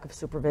of lack of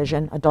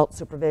supervision, adult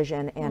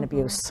supervision, and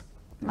abuse.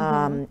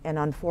 And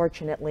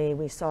unfortunately,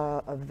 we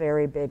saw a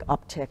very big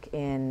uptick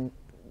in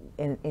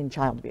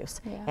child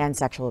abuse and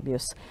sexual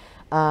abuse.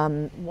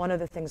 One of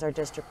the things our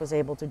district was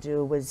able to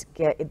do was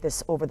get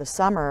this over the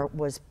summer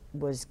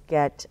was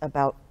get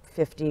about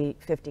 50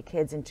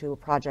 kids into a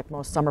Project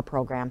Most summer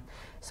program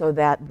so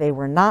that they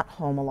were not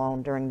home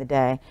alone during the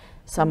day.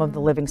 Some of the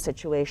living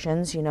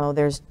situations, you know,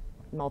 there's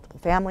multiple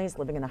families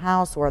living in a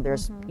house, or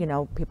there's, you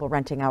know, people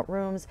renting out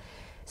rooms.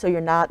 So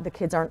the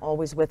kids aren't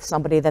always with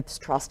somebody that's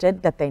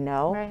trusted, that they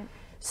know. Right.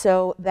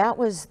 So that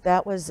was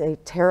a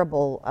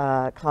terrible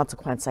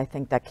consequence, I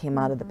think, that came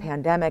out of the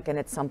pandemic, and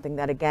it's something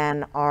that,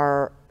 again,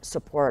 our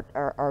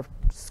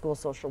school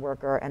social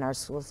worker and our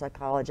school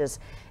psychologist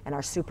and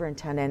our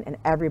superintendent and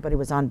everybody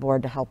was on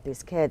board to help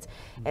these kids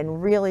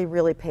and really,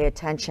 really pay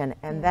attention,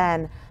 and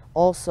then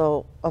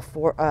also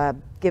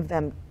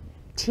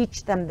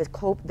teach them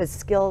the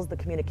skills, the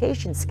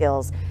communication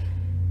skills,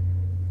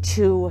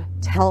 to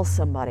tell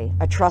somebody,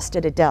 a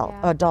trusted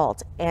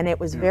adult. And it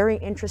was very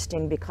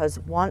interesting because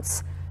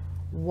once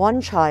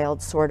one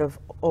child sort of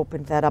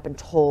opened that up and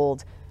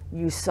told,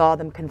 you saw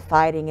them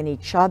confiding in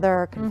each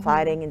other,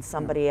 confiding in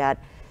somebody at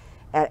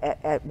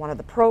one of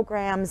the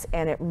programs,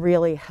 and it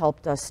really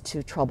helped us to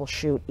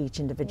troubleshoot each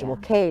individual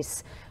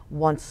case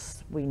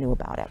once we knew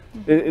about it.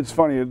 It's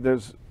funny,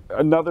 there's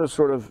another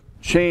sort of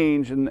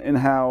change in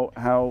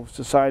how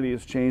society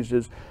has changed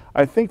is,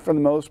 I think for the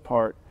most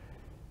part,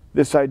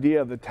 this idea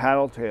of the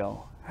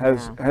tattletale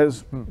has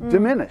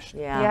diminished.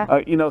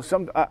 You know,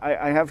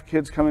 I have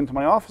kids come into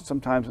my office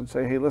sometimes and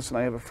say, hey, listen,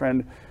 I have a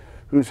friend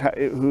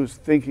who's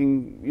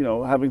thinking, you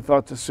know, having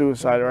thoughts of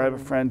suicide, or I have a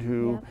friend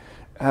who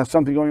has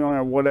something going on,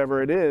 or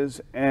whatever it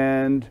is,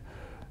 and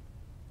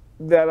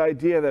that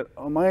idea that,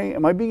 am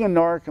I being a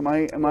narc? Am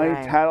I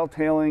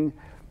tattletaling?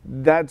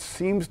 That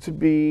seems to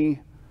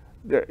be,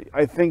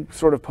 I think,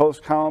 sort of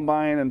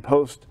post-Columbine and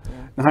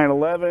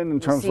post-9/11 in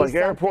terms of like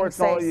airports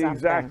and all.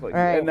 Exactly.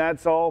 And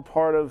that's all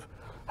part of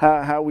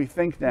how we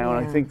think now.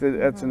 And I think that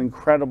that's an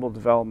incredible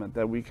development,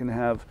 that we can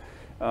have,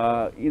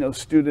 you know,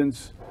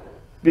 students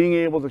being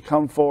able to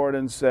come forward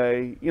and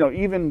say, you know,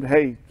 even,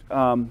 hey,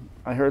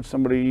 I heard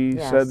somebody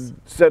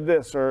said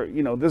this, or,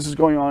 you know, this is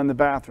going on in the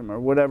bathroom, or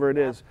whatever it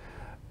is.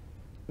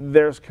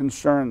 There's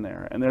concern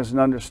there, and there's an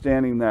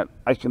understanding that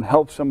I can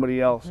help somebody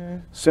else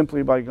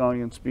simply by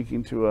going and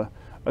speaking to a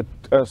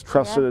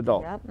trusted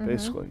adult,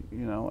 basically,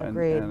 you know, and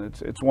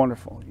it's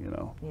wonderful, you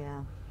know.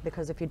 Yeah,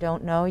 because if you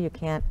don't know, you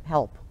can't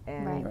help,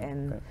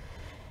 and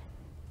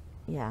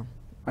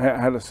I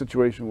had a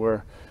situation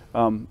where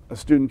a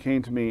student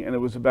came to me, and it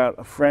was about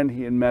a friend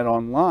he had met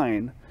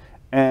online,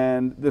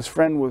 and this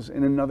friend was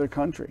in another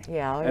country.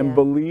 And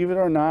believe it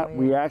or not,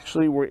 we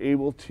actually were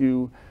able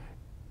to.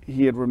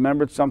 He had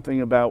remembered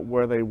something about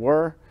where they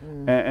were,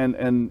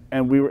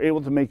 and we were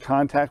able to make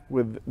contact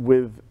with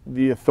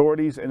the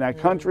authorities in that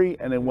country,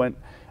 and it went.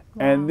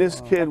 And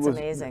this kid was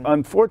amazing.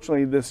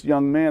 Unfortunately, this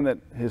young man, that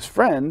his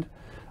friend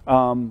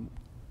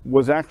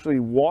was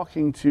actually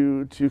walking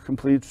to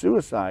complete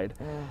suicide,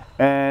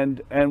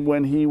 and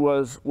when he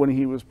was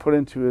put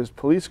into his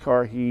police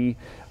car, he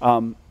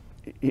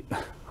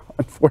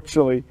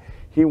unfortunately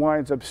he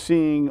winds up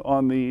seeing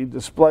on the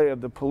display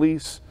of the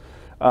police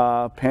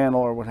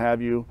panel or what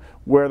have you,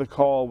 where the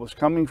call was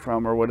coming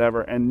from or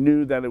whatever, and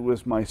knew that it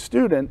was my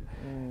student.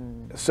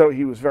 So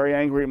he was very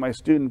angry at my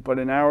student, but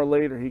an hour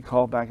later he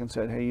called back and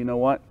said, hey, you know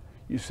what?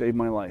 You saved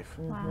my life.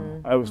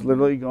 I was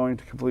literally going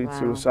to complete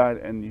suicide,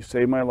 and you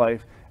saved my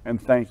life, and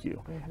thank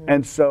you.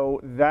 And so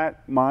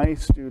that my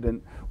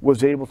student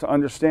was able to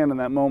understand in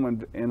that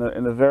moment, in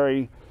a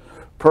very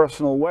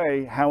personal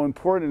way, how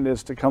important it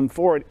is to come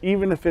forward,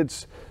 even if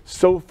it's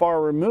so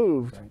far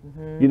removed,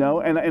 you know.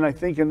 And I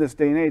think in this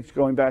day and age,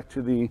 going back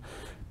to the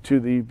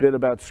bit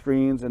about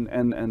screens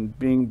and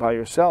being by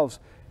yourselves,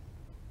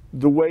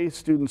 the way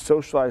students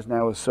socialize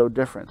now is so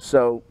different.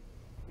 So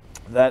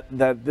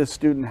that this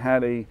student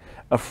had a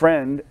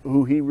friend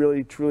who he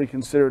really truly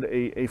considered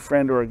a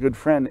friend or a good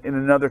friend in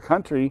another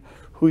country,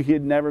 who he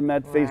had never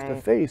met face to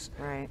face.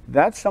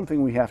 That's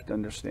something we have to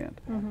understand.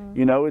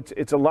 You know,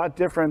 it's a lot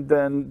different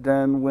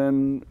than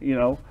when, you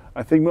know,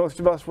 I think most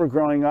of us were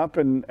growing up,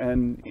 and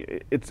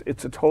it's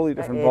a totally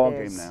different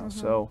ballgame now.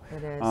 So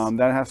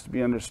that has to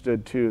be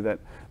understood too, that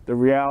the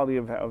reality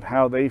of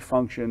how they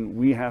function,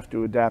 we have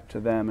to adapt to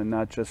them and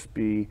not just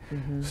be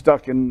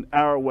stuck in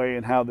our way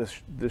and how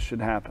this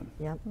should happen.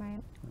 Yep.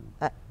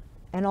 Right.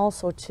 And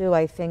also too,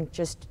 I think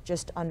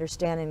just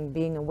understanding,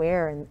 being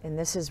aware, and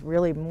this is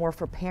really more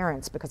for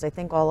parents, because I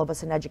think all of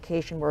us in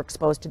education were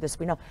exposed to this.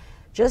 We know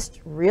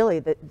just really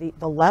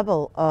the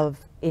level of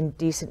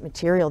indecent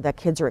material that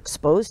kids are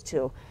exposed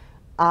to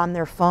on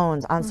their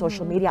phones, on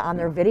social media, on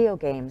their video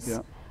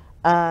games.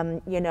 Yeah.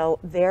 You know,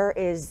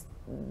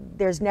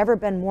 there's never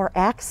been more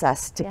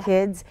access to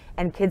kids,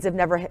 and kids have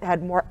never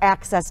had more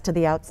access to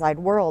the outside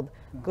world,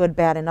 good,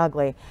 bad, and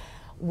ugly.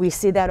 We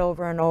see that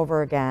over and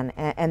over again,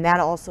 and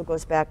that also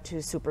goes back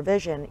to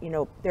supervision. You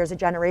know, there's a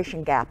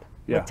generation gap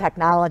with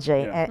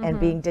technology and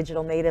being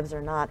digital natives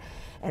or not.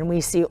 And we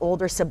see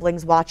older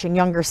siblings watching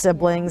younger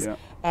siblings,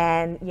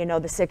 and you know,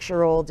 the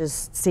 6-year-old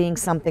is seeing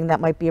something that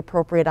might be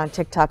appropriate on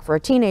TikTok for a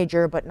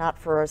teenager, but not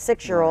for a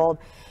 6-year-old.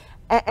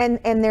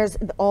 And there's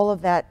all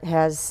of that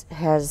has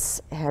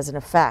an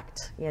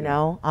effect, you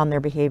know, on their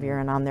behavior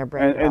and on their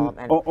brain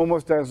development. And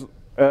almost as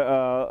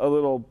a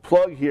little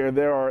plug here,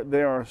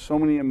 there are so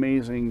many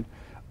amazing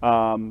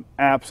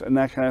apps and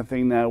that kind of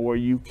thing now, where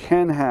you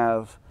can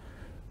have,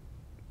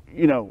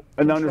 you know,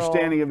 an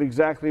understanding of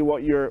exactly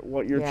what your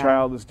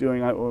child is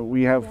doing.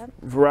 We have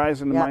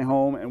Verizon in my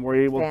home, and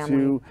we're able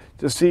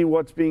to see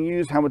what's being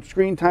used, how much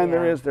screen time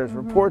there is. There's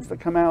reports that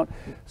come out.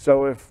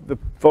 So if the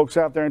folks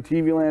out there in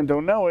TV land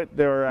don't know it,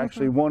 there are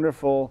actually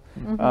wonderful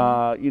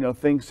you know,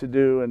 things to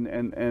do,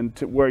 and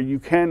to where you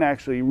can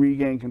actually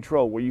regain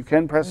control, where you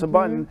can press a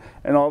button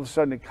and all of a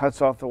sudden it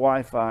cuts off the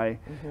Wi-Fi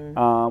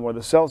or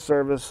the cell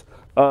service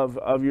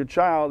of your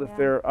child if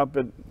they're up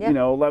at you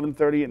know,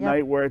 11:30 at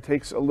night, where it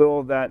takes a little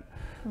of that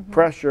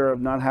pressure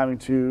of not having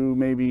to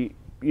maybe,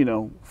 you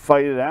know,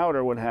 fight it out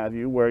or what have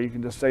you, where you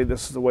can just say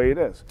this is the way it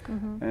is.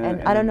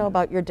 And I don't know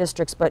about your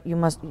districts, but you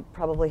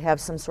probably have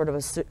some sort of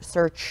a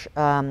search.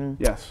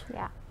 Yes.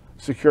 Yeah.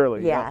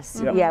 Securely.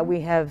 Yes. Yeah,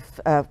 we have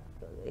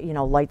you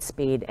know,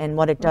 Lightspeed, and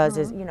what it does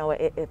is, you know,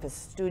 if a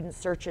student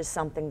searches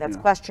something that's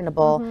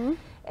questionable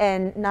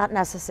and not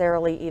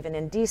necessarily even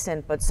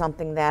indecent, but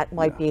something that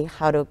might be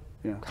how to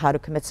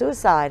commit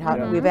suicide.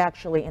 We've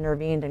actually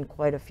intervened in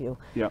quite a few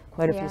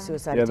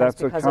suicide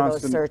attempts because of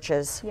those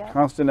searches.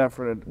 Constant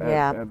effort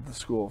at the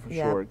school, for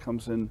sure. It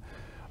comes in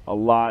a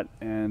lot,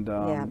 and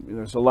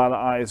there's a lot of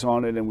eyes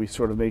on it, and we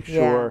sort of make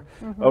sure,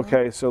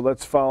 okay, so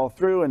let's follow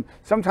through. And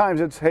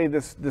sometimes it's, hey,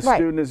 this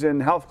student is in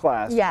health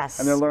class,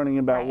 and they're learning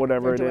about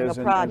whatever they're it is.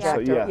 Doing a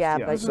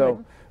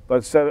project,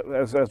 but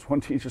as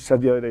one teacher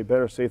said the other day,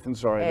 better safe than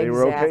sorry. They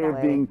were okay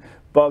with being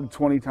bugged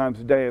 20 times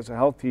a day as a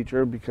health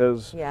teacher,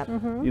 because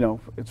you know,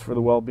 it's for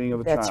the well-being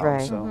of the child.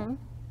 Right. So,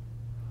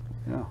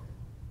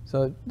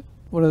 So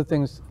one of the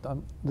things,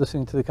 I'm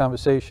listening to the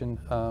conversation,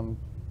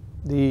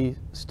 the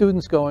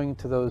students going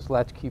to those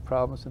latchkey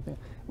problems and things,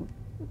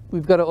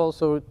 we've got to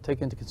also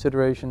take into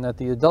consideration that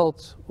the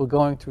adults were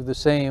going through the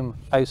same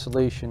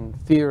isolation,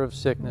 fear of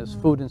sickness,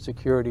 food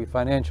insecurity,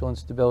 financial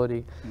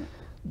instability.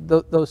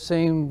 Those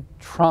same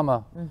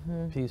trauma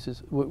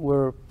pieces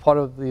were part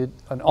of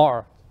and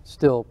are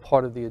still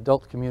part of the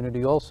adult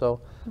community also.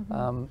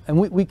 And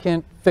we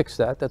can't fix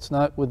that. That's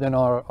not within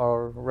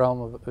our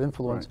realm of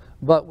influence,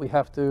 but we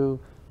have to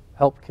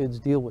help kids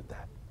deal with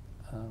that.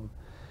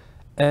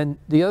 And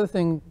the other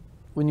thing,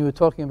 when you were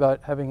talking about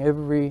having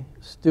every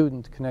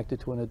student connected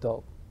to an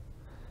adult,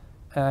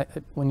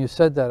 when you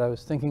said that, I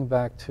was thinking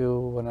back to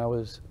when I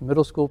was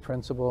middle school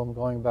principal. I'm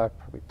going back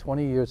probably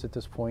 20 years at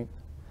this point,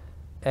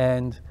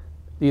 and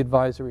the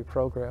advisory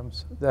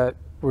programs that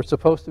were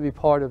supposed to be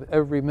part of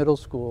every middle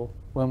school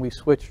when we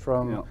switched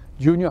from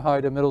junior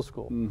high to middle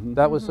school.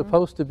 That was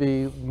supposed to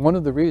be one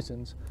of the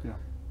reasons,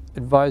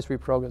 advisory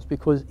programs,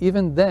 because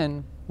even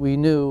then we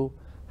knew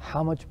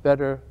how much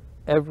better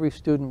every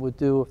student would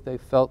do if they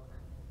felt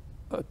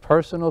a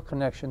personal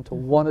connection to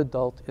one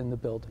adult in the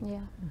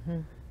building.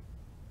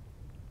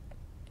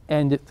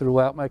 And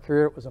throughout my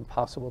career, it was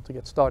impossible to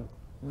get started.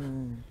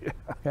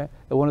 Okay?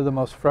 And one of the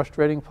most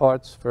frustrating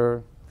parts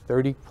for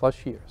 30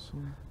 plus years,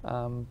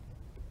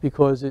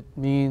 because it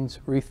means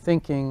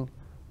rethinking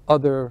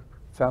other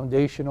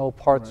foundational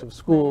parts of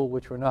school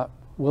which we're not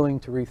willing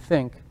to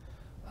rethink,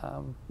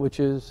 which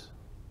is,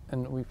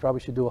 and we probably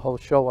should do a whole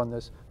show on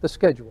this, the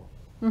schedule.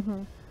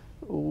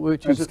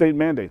 Which and is state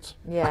mandates.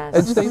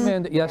 And state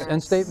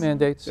and state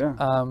mandates.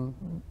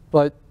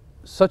 But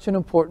such an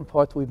important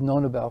part that we've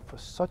known about for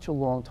such a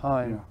long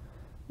time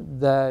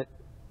that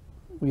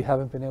we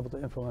haven't been able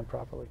to implement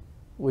properly,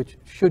 which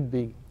should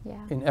be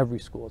in every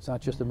school. It's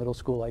not just a middle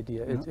school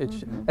idea. And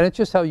it's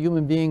just how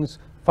human beings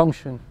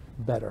function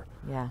better.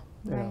 You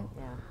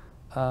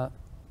know.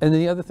 And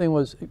the other thing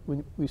was,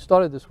 when we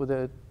started this with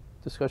a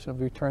discussion of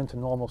return to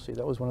normalcy.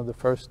 That was one of the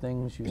first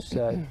things you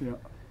said.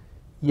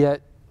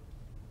 Yet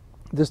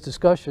this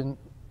discussion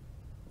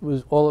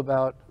was all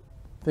about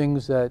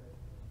things that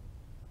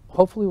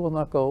hopefully will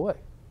not go away.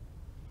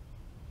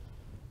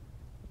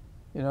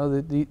 You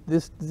know,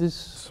 this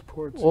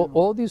Supports,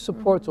 all these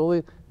supports,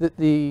 all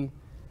the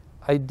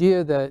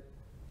idea that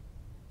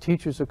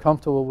teachers are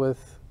comfortable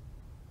with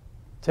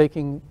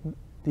taking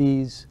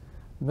these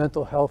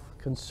mental health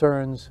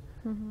concerns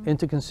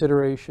into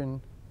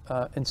consideration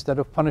instead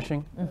of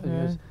punishing,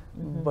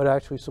 but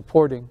actually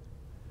supporting.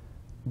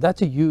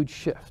 That's a huge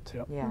shift.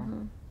 Yep. Yeah.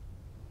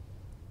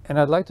 And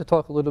I'd like to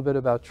talk a little bit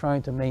about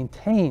trying to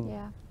maintain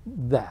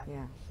that.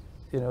 Yeah.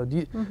 You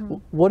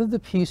know, what are the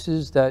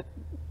pieces that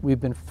we've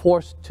been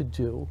forced to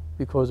do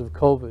because of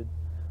COVID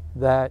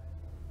that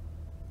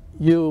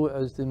you,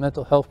 as the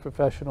mental health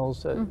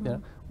professionals, you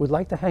know, would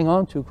like to hang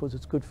on to because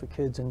it's good for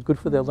kids and good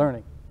for their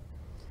learning?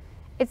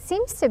 It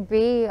seems to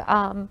be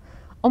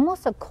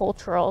almost a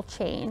cultural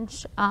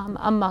change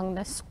among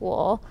the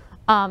school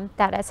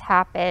that has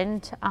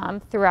happened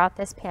throughout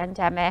this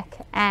pandemic,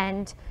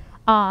 and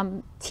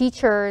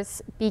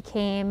teachers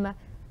became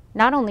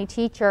not only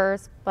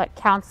teachers but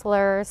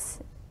counselors,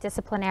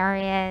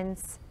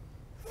 disciplinarians,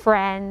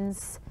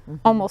 friends,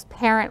 almost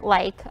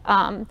parent-like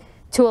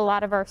to a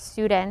lot of our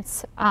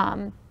students.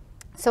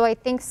 So I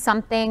think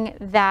something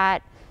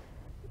that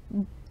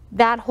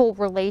whole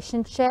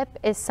relationship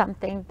is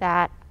something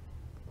that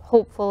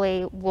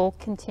hopefully will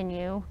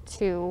continue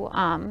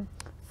to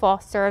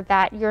foster,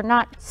 that you're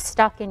not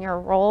stuck in your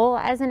role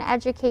as an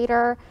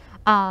educator.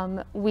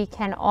 We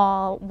can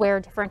all wear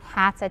different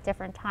hats at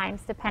different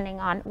times depending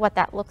on what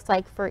that looks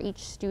like for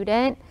each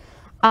student.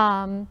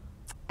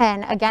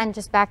 And again,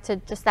 just back to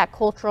just that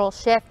cultural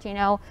shift, you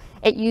know,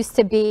 it used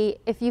to be,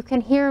 if you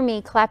can hear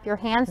me, clap your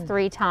hands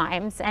 3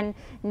 times. And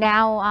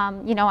now,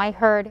 you know, I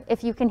heard,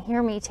 if you can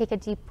hear me, take a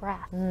deep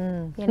breath,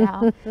 you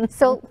know.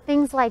 So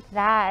things like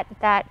that,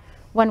 that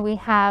when we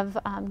have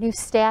new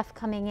staff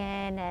coming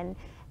in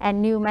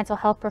and new mental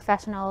health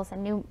professionals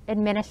and new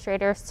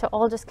administrators, to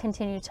all just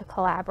continue to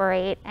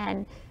collaborate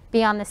and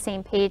be on the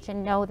same page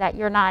and know that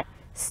you're not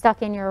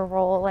stuck in your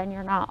role and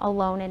you're not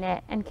alone in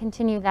it, and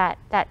continue that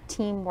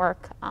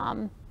teamwork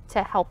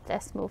to help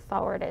this move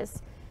forward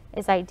is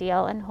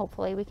ideal, and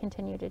hopefully we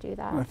continue to do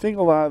that. I think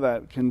a lot of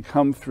that can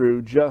come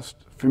through just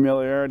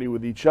familiarity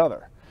with each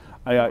other.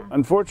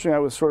 Unfortunately, I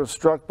was sort of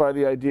struck by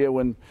the idea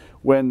when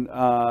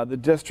the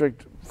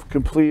district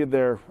completed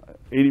their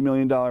 $80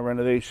 million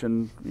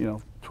renovation, you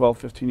know, 12,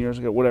 15 years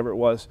ago, whatever it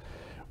was.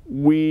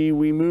 We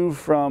moved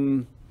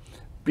from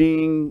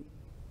being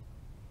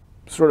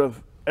sort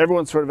of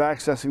everyone's sort of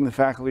accessing the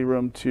faculty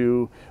room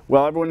to,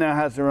 well, everyone now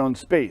has their own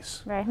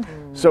space. Right.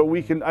 So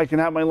I can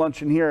have my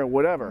lunch in here or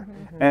whatever.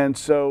 And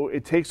so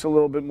it takes a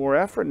little bit more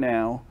effort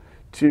now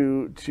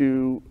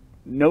to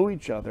know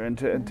each other and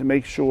to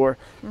make sure,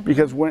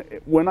 because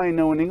when I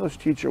know an English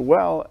teacher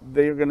well,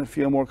 they are going to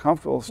feel more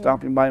comfortable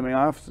stopping by my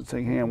office and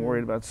saying, hey, I'm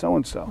worried about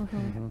so-and-so.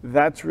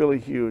 That's really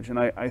huge. And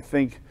I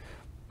think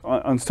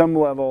on some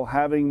level,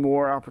 having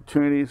more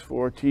opportunities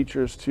for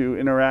teachers to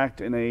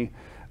interact in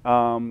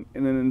an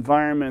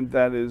environment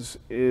that is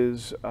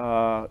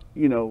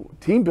you know,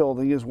 team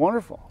building is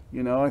wonderful.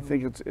 You know, I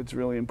think it's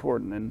really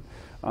important.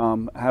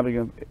 And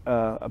having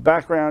a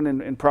background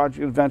in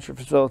project adventure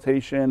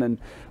facilitation and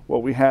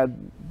what we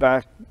had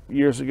back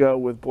years ago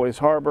with Boys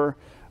Harbor,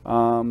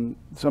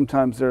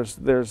 sometimes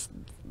there's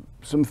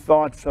some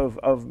thoughts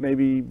of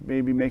maybe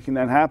making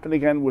that happen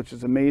again, which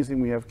is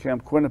amazing. We have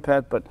Camp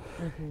Quinnipiac, but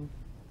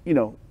you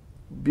know,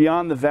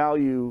 beyond the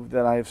value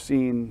that I've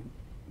seen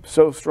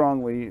so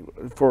strongly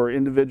for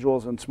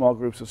individuals and small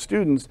groups of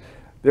students,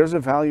 there's a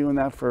value in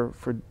that for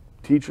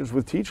teachers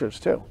with teachers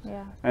too.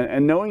 Yeah.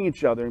 And knowing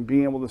each other and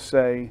being able to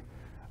say,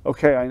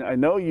 okay, I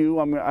know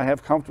you,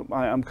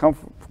 I'm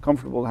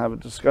comfortable to have a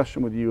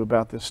discussion with you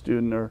about this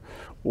student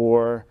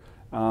or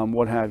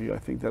what have you. I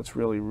think that's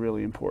really,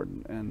 really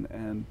important.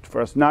 And for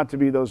us not to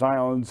be those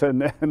islands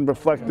and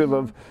reflective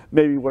of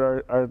maybe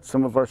what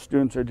some of our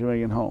students are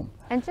doing at home.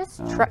 And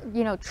just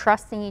you know,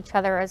 trusting each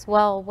other as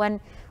well. When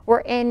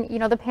we're in, you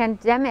know, the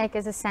pandemic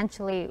is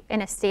essentially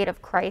in a state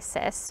of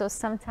crisis. So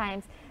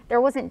sometimes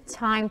there wasn't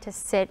time to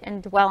sit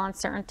and dwell on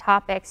certain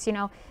topics. You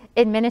know,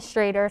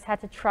 administrators had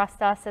to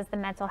trust us as the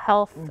mental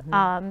health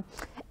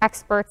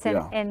experts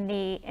in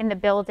the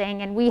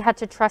building, and we had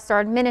to trust our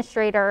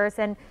administrators,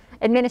 and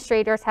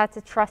administrators had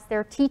to trust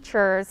their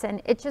teachers,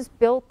 and it just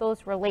built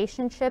those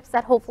relationships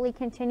that hopefully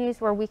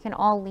continues, where we can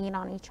all lean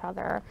on each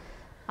other.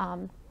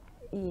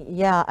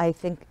 Yeah, I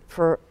think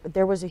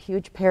there was a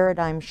huge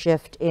paradigm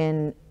shift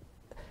in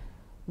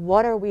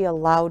what are we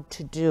allowed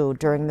to do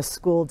during the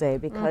school day,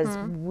 because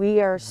we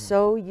are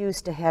so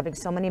used to having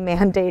so many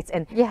mandates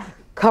and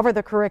cover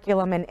the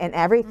curriculum, and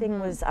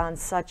everything was on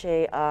such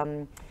a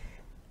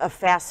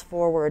fast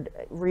forward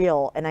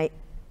reel, and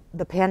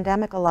the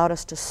pandemic allowed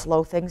us to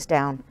slow things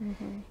down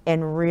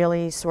and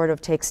really sort of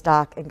take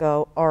stock and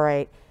go, all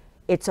right,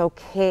 it's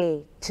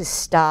okay to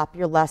stop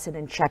your lesson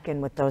and check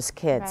in with those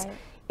kids. Right.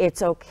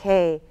 It's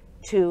okay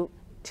to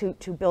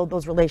build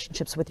those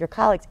relationships with your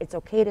colleagues. It's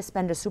okay to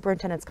spend a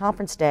superintendent's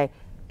conference day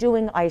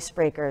doing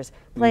icebreakers,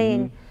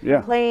 playing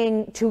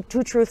two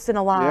truths and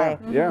a lie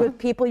with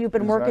people you've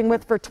been working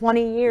with for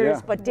 20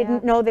 years but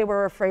didn't know they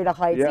were afraid of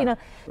heights. You know,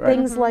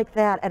 things like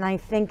that. And I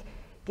think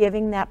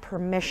giving that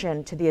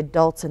permission to the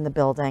adults in the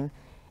building,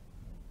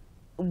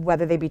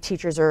 whether they be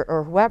teachers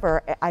or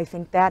whoever, I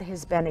think that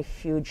has been a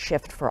huge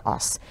shift for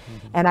us.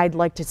 And I'd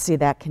like to see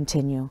that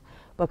continue,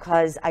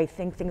 because I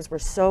think things were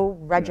so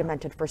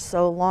regimented for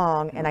so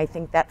long, and I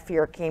think that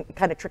fear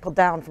kind of trickled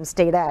down from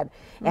state ed,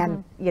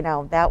 and you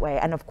know, that way.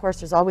 And of course,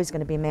 there's always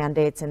going to be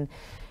mandates, and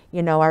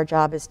you know, our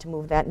job is to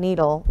move that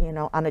needle, you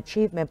know, on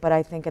achievement. But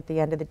I think at the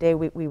end of the day,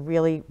 we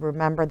really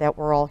remember that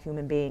we're all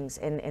human beings,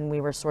 and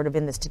we were sort of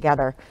in this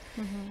together.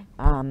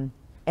 And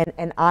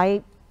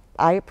I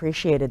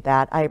appreciated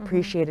that. I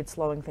appreciated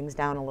slowing things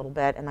down a little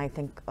bit, and I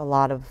think a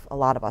lot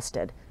of us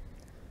did.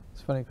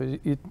 It's funny because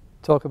you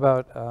talk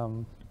about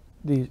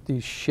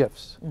these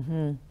shifts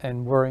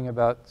and worrying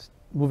about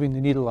moving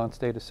the needle on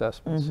state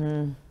assessments.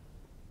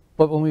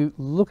 But when we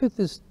look at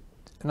this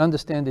and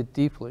understand it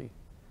deeply,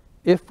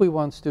 if we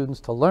want students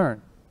to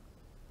learn,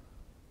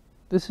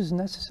 this is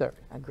necessary.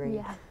 Agreed.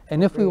 Yeah.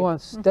 And if we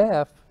want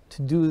staff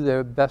to do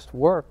their best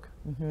work,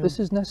 this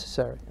is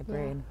necessary.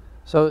 Agreed.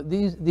 So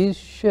these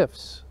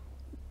shifts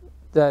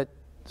that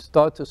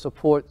start to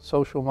support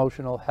social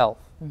emotional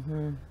health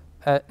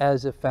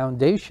as a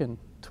foundation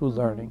to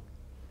learning,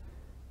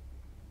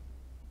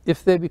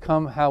 if they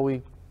become how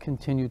we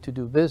continue to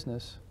do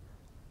business,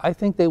 I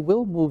think they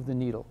will move the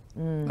needle.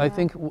 I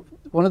think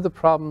one of the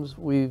problems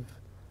we've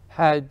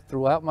had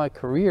throughout my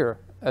career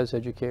as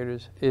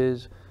educators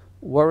is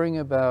worrying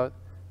about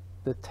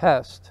the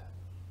test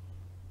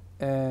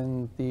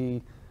and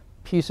the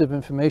piece of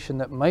information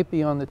that might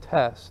be on the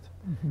test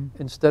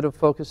instead of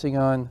focusing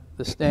on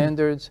the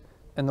standards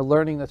and the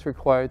learning that's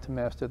required to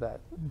master that,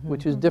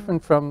 which is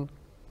different from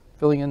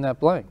filling in that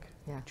blank,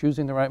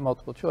 choosing the right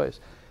multiple choice.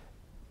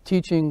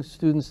 Teaching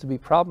students to be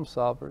problem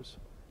solvers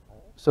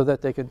so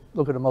that they can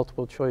look at a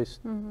multiple choice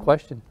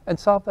question and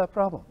solve that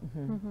problem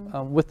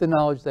with the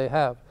knowledge they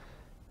have.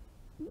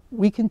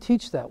 We can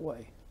teach that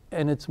way,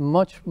 and it's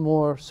much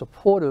more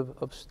supportive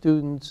of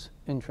students'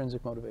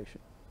 intrinsic motivation.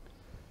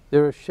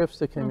 There are shifts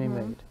that can be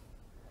made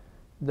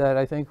that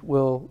I think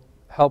will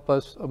help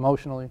us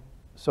emotionally,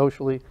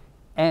 socially,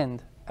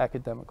 and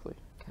academically.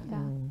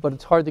 But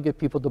it's hard to get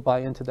people to buy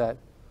into that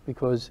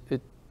because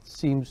it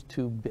seems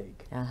too big.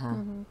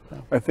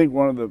 I think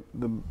one of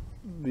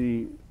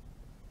the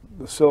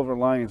silver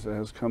linings that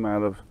has come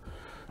out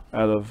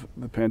of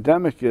the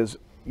pandemic is,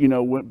 you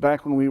know,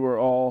 back when we were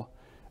all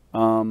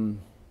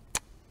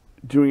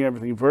doing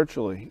everything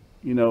virtually,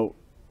 you know,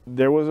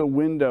 there was a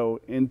window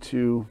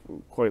into,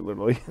 quite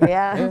literally,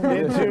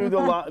 into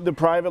the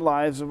private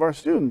lives of our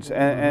students.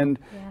 And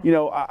you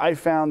know, I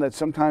found that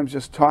sometimes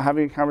just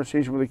having a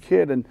conversation with a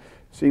kid and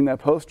seeing that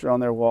poster on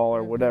their wall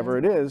or whatever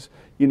it is,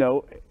 you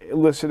know,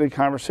 elicited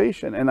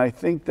conversation. And I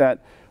think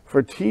that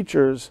for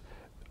teachers,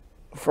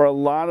 for a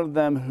lot of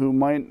them who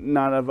might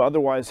not have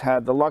otherwise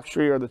had the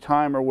luxury or the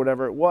time or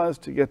whatever it was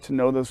to get to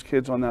know those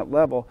kids on that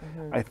level,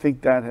 I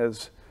think that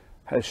has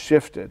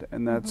shifted,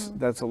 and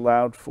that's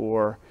allowed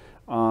for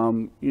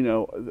you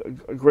know,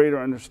 a greater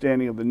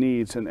understanding of the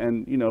needs.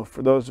 And you know,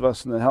 for those of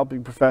us in the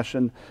helping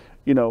profession,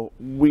 you know,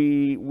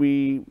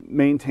 we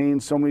maintain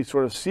so many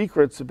sort of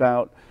secrets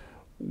about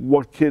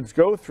what kids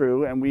go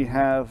through, and we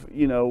have,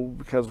 you know,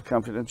 because of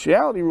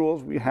confidentiality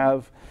rules, we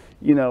have,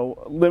 you know,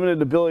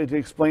 limited ability to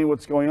explain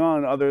what's going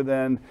on other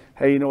than,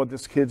 hey, you know what,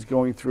 this kid's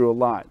going through a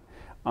lot.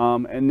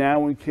 And now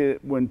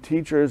when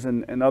teachers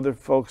and other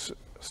folks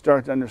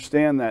start to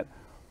understand that,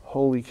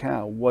 holy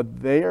cow,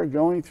 what they are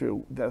going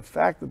through, the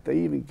fact that they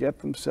even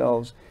get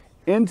themselves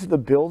into the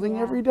building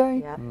every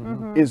day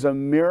is a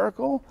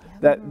miracle.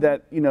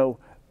 That you know,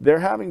 they're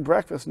having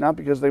breakfast not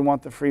because they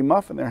want the free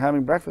muffin, they're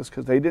having breakfast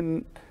because they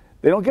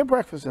don't get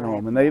breakfast at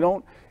home, and they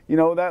don't, you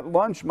know, that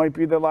lunch might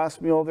be their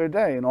last meal of their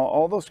day, and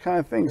all those kind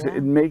of things.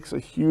 It makes a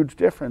huge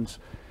difference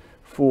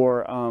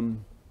for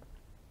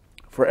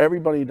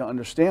everybody to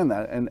understand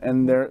that,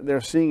 and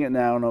they're seeing it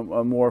now on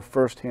a more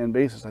first-hand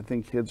basis. I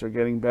think kids are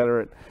getting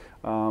better at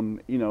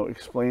you know,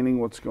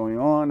 explaining what's going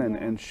on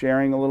and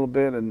sharing a little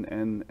bit,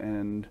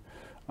 and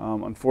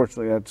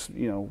unfortunately that's,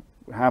 you know,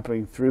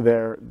 happening through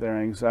their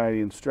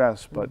anxiety and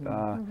stress, but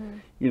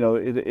you know,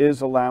 it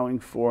is allowing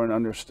for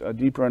a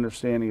deeper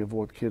understanding of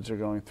what kids are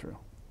going through.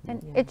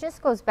 And it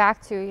just goes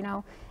back to, you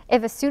know,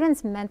 if a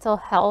student's mental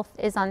health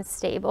is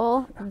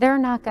unstable, they're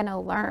not going to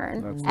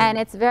learn. And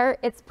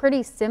it's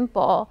pretty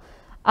simple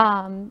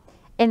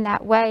in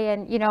that way.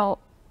 And you know,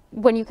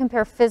 when you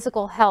compare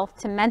physical health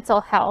to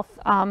mental health,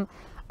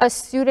 a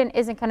student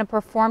isn't going to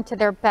perform to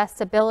their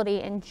best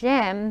ability in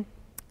gym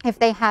if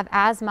they have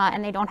asthma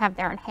and they don't have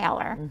their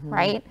inhaler,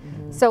 right?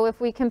 So if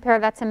we compare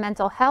that to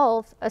mental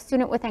health, a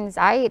student with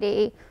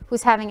anxiety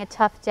who's having a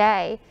tough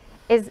day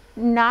is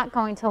not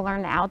going to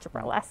learn the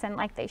algebra lesson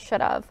like they should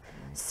have.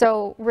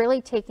 So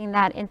really taking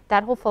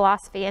that whole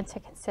philosophy into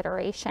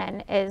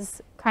consideration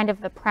is kind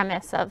of the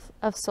premise of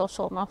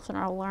social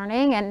emotional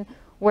learning and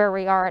where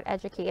we are at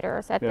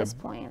educators at this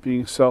point.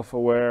 Being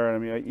self-aware. I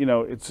mean, you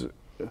know, it's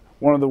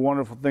one of the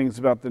wonderful things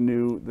about the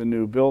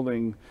new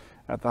building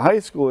at the high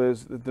school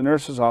is that the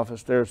nurse's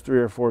office, there's 3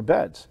 or 4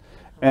 beds.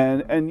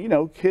 And you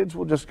know, kids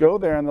will just go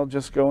there and they'll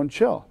just go and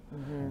chill.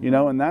 You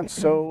know, and that's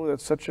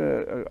such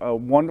a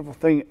wonderful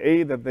thing,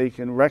 that they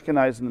can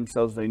recognize in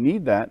themselves they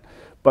need that,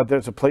 but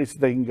there's a place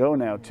that they can go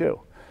now too.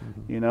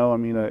 You know, I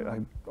mean, I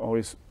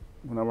always,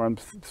 whenever I'm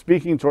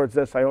speaking towards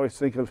this, I always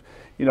think of,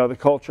 you know, the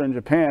culture in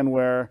Japan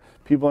where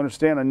people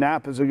understand a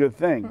nap is a good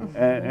thing,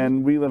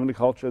 and we live in a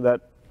culture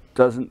that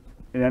doesn't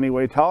in any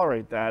way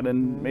tolerate that,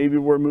 and maybe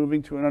we're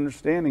moving to an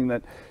understanding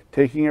that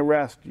taking a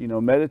rest, you know,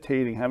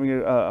 meditating, having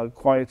a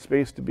quiet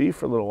space to be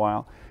for a little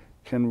while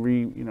can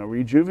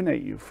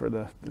rejuvenate you for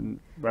the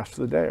rest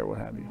of the day or what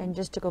have you. And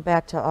just to go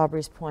back to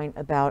Aubrey's point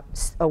about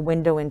a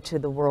window into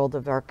the world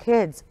of our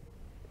kids,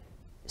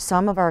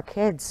 some of our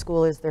kids,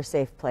 school is their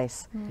safe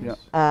place.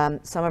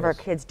 Some of our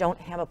kids don't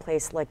have a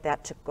place like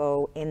that to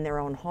go in their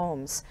own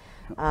homes,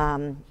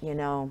 you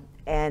know,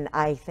 and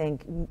I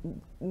think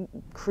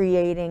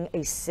creating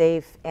a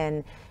safe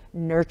and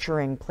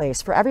nurturing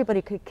place for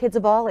everybody, kids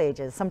of all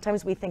ages.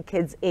 Sometimes we think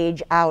kids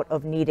age out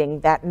of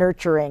needing that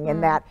nurturing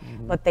and that,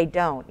 but they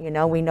don't. You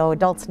know, we know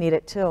adults need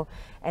it too.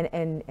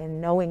 And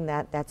knowing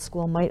that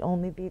school might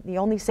only be the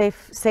only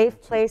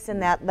safe place in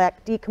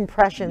that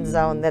decompression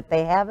zone that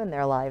they have in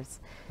their lives.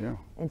 Yeah.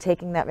 And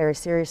taking that very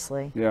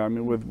seriously. Yeah, I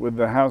mean, with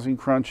the housing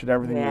crunch and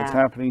everything that's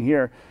happening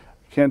here,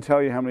 can't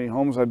tell you how many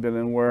homes I've been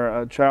in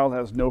where a child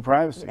has no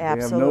privacy.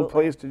 Absolutely. They have no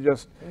place to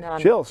just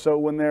chill. So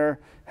when they're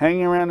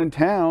hanging around in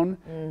town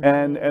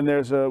and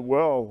there's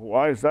well,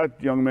 why is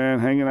that young man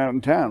hanging out in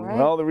town? Right.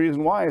 Well, the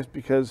reason why is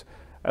because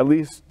at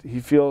least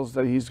he feels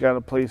that he's got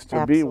a place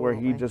to be where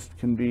he just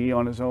can be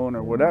on his own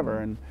or whatever.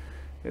 And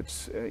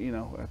it's, you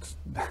know,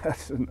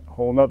 that's a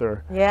whole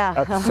nother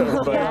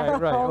episode.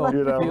 But, Right. Well,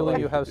 you know,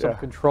 feeling you have some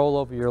control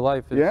over your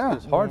life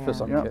is hard for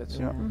some kids.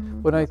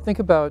 When I think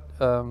about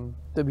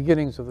the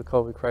beginnings of the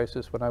COVID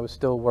crisis, when I was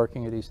still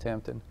working at East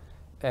Hampton,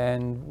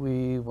 and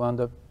we wound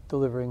up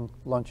delivering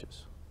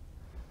lunches,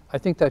 I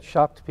think that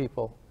shocked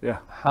people.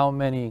 How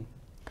many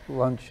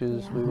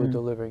lunches we were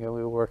delivering, and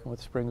we were working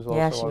with Springs also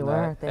Yes, on you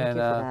that. were. Thank you for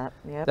that.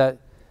 Yep.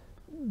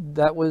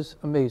 That was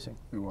amazing.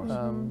 It was.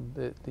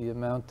 The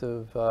amount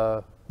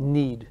of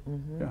need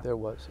there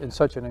was in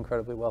such an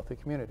incredibly wealthy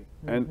community.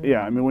 And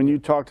I mean, when you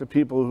talk to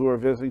people who are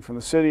visiting from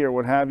the city or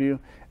what have you,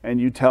 and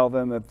you tell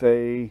them that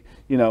they,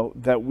 you know,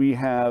 that we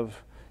have,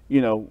 you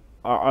know,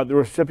 the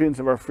recipients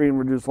of our free and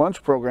reduced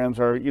lunch programs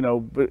are, you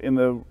know, in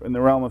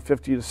the realm of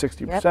 50 to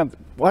 60%.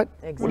 What?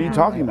 Exactly. What are you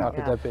talking about?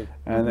 How could that be?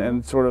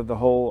 And sort of the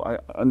whole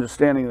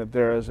understanding that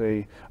there is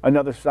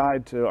another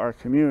side to our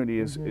community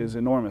is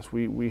enormous.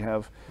 We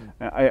have,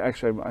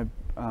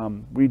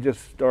 we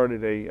just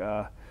started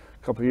a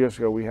couple of years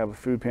ago. We have a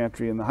food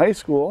pantry in the high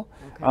school.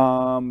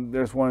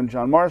 There's one in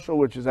John Marshall,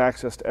 which is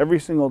accessed every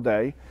single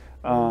day.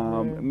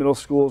 Middle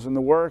school's in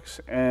the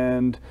works,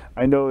 and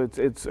I know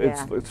it's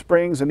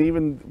Springs, and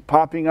even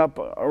popping up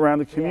around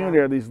the community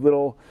are these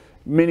little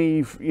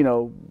mini, you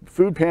know,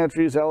 food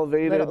pantries,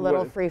 elevated.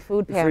 Little free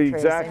food pantries.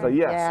 Exactly,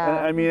 yes. And,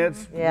 I mean,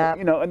 it's,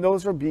 you know, and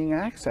those are being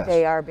accessed.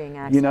 They are being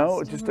accessed. You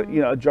know, just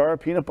you know, a jar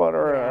of peanut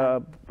butter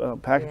or a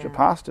package of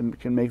pasta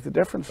can make the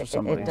difference for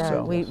somebody. It does.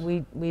 So.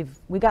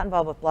 We got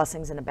involved with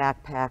Blessings in a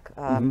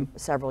Backpack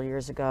several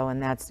years ago,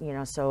 and that's, you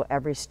know, so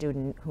every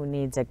student who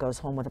needs it goes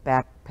home with a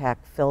backpack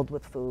filled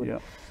with food.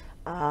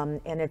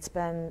 And it's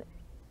been,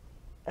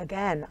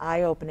 again,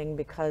 eye-opening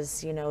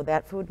because, you know,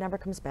 that food never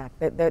comes back.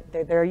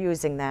 They're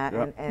using that,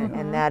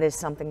 and that is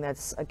something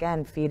that's,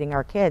 again, feeding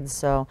our kids.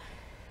 So,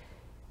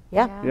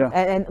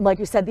 and like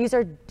you said, these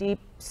are deep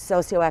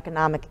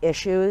socioeconomic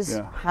issues,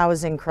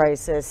 housing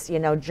crisis, you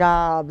know,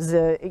 jobs,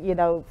 you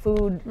know,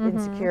 food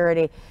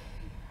insecurity.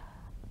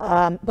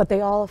 But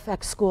they all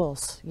affect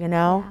schools, you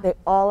know? They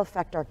all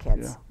affect our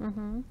kids.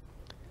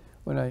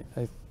 When I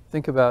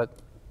think about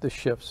the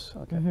shifts,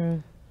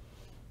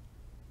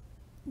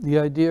 the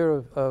idea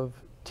of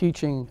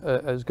teaching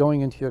as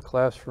going into your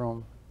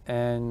classroom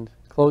and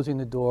closing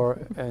the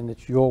door and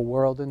it's your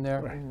world in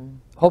there,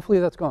 hopefully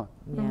that's gone.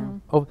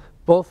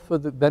 Both for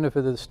the benefit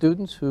of the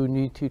students who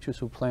need teachers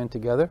who plan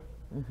together,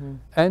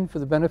 and for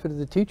the benefit of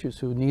the teachers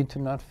who need to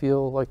not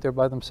feel like they're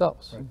by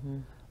themselves.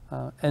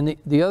 And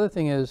the other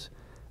thing is,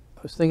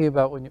 I was thinking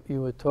about when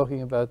you were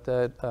talking about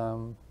that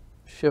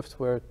shift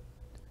where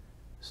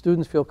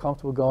students feel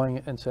comfortable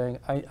going and saying,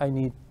 I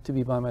need to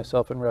be by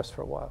myself and rest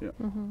for a while.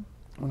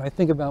 When I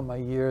think about my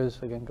years,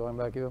 again, going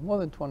back even more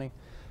than 20,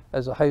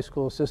 as a high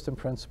school assistant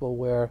principal,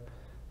 where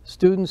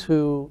students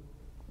who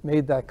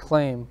made that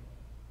claim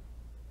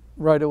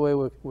right away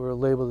were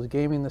labeled as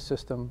gaming the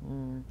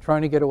system,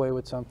 trying to get away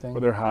with something. Or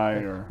they're high.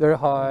 Or they're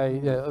high,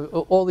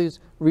 all these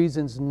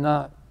reasons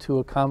not to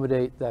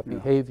accommodate that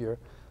behavior.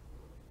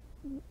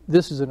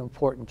 This is an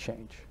important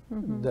change.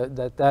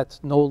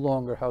 That's no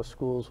longer how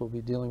schools will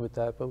be dealing with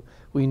that, but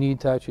we need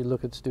to actually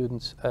look at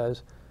students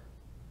as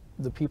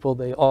the people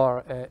they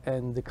are,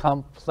 and the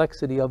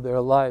complexity of their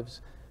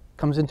lives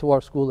comes into our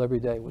school every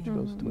day, which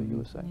goes to what you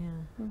were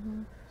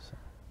saying.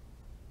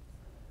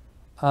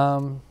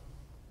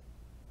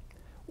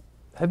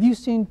 Have you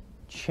seen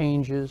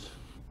changes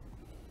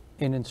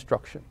in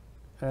instruction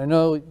and I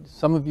know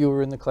some of you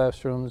are in the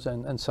classrooms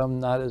and some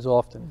not as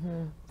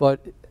often,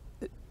 but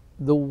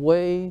the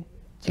way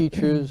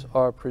teachers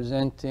are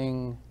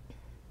presenting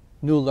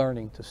new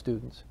learning to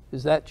students,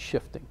 is that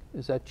shifting?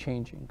 Is that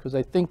changing? Because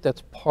I think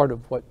that's part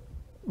of what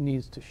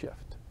needs to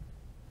shift.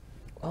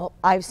 Well,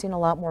 I've seen a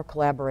lot more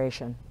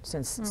collaboration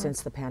since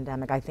the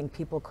pandemic. I think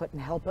people couldn't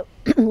help but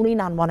lean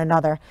on one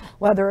another,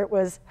 whether it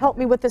was help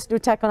me with this new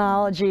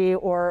technology,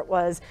 or it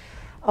was,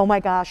 oh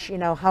my gosh, you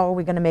know, how are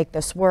we going to make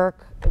this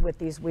work with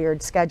these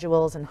weird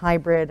schedules and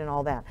hybrid and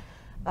all that.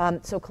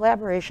 So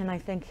collaboration, I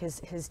think,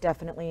 has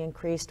definitely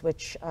increased,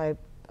 which I'm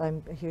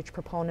a huge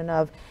proponent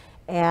of.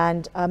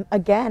 And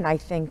again, I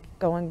think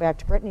going back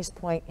to Brittany's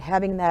point,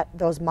 having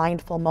those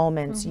mindful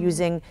moments,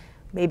 using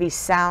maybe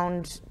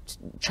sound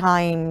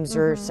chimes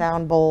or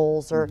sound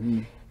bowls, or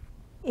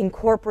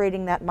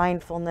incorporating that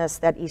mindfulness,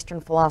 that Eastern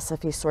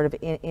philosophy sort of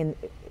in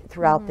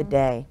throughout the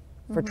day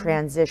for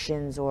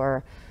transitions,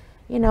 or,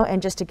 you know,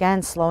 and just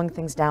again, slowing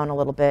things down a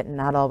little bit and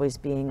not always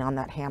being on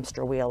that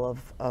hamster wheel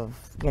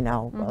of you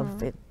know,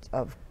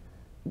 of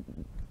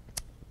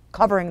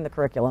covering the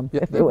curriculum,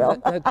 if you will.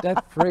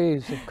 That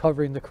phrase of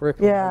covering the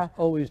curriculum has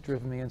always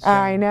driven me insane.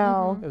 I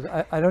know.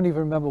 I don't even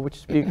remember which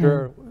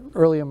speaker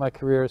early in my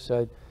career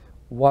said,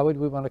 why would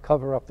we want to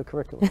cover up the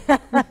curriculum?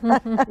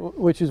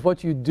 Which is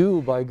what you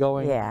do by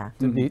going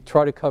to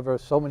try to cover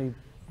so many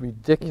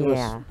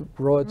ridiculous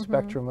broad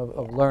spectrum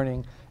of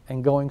learning,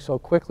 and going so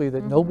quickly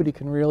that nobody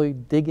can really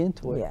dig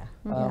into it.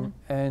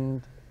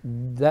 And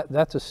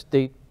that's a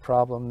state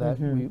problem that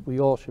we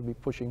all should be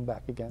pushing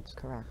back against.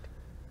 Correct.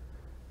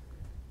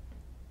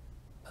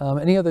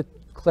 Any other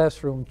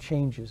classroom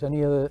changes?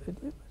 Any other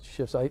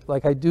shifts?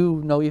 I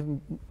do know,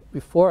 even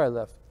before I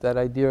left, that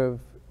idea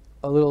of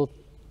a little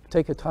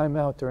take a time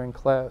out during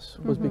class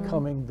was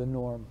becoming the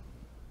norm.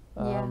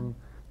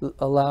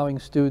 Allowing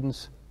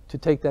students to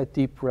take that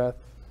deep breath,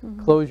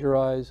 close your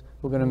eyes,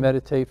 we're going to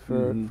meditate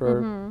for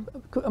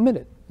a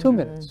minute, 2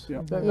 minutes.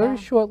 Very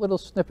short little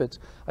snippets.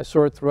 I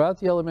saw it throughout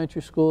the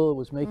elementary school. It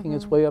was making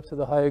its way up to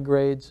the higher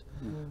grades.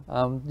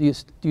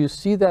 Do you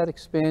see that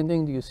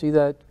expanding? Do you see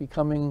that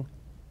becoming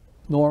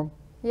norm?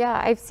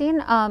 Yeah, I've seen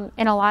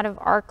in a lot of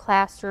our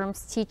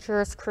classrooms,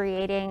 teachers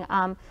creating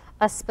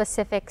a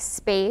specific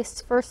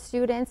space for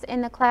students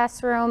in the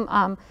classroom.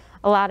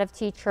 A lot of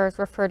teachers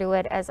refer to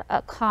it as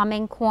a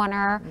calming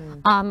corner,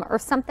 or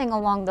something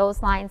along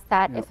those lines,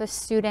 that if a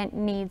student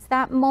needs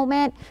that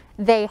moment,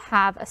 they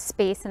have a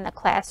space in the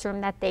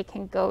classroom that they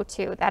can go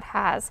to that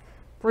has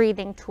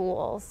breathing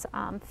tools,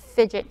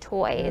 fidget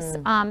toys,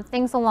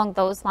 things along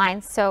those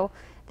lines. So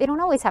they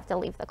don't always have to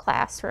leave the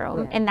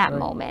classroom in that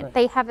moment.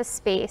 They have a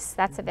space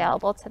that's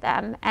available to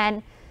them.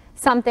 And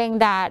something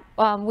that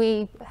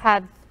we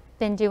have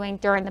been doing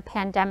during the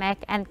pandemic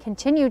and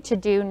continue to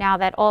do now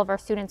that all of our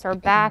students are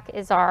back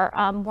is our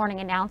morning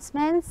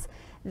announcements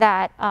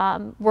that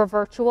were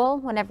virtual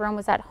when everyone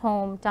was at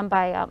home, done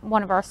by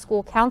one of our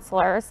school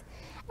counselors.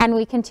 And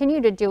we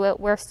continue to do it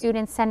where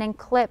students send in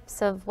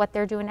clips of what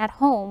they're doing at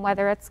home,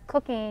 whether it's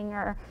cooking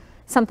or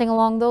something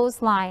along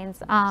those lines,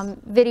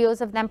 videos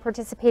of them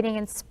participating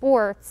in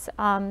sports,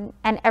 and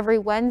every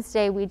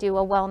Wednesday we do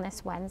a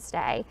Wellness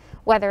Wednesday,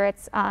 whether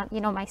it's you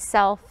know,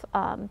 myself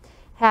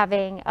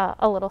having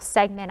a little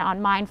segment on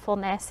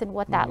mindfulness and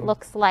what that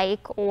looks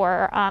like,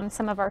 or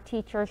some of our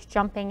teachers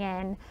jumping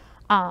in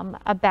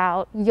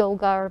about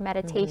yoga or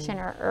meditation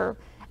or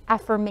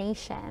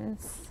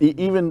affirmations.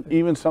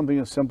 Even something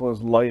as simple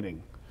as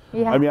lighting.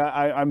 I mean,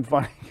 I'm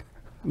finding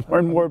more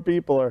and more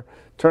people are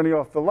turning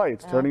off the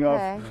lights, turning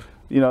off,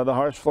 you know, the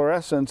harsh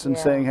fluorescence, and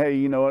saying, hey,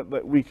 you know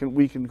what, we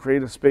can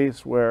create a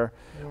space where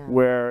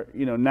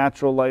you know,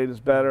 natural light is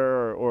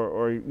better,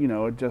 or you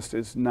know, it just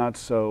is not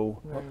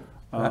so.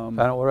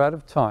 We're out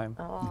of time.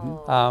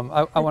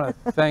 I want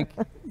to thank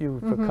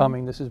you for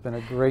coming. This has been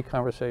a great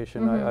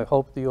conversation. I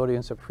hope the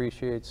audience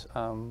appreciates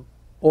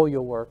all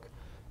your work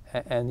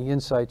and the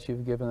insights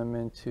you've given them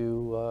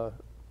into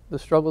the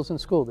struggles in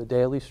school, the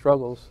daily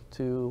struggles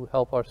to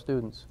help our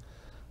students.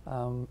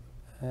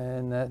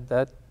 And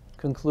that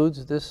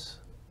concludes this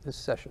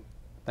session.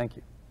 Thank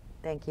you.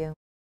 Thank you.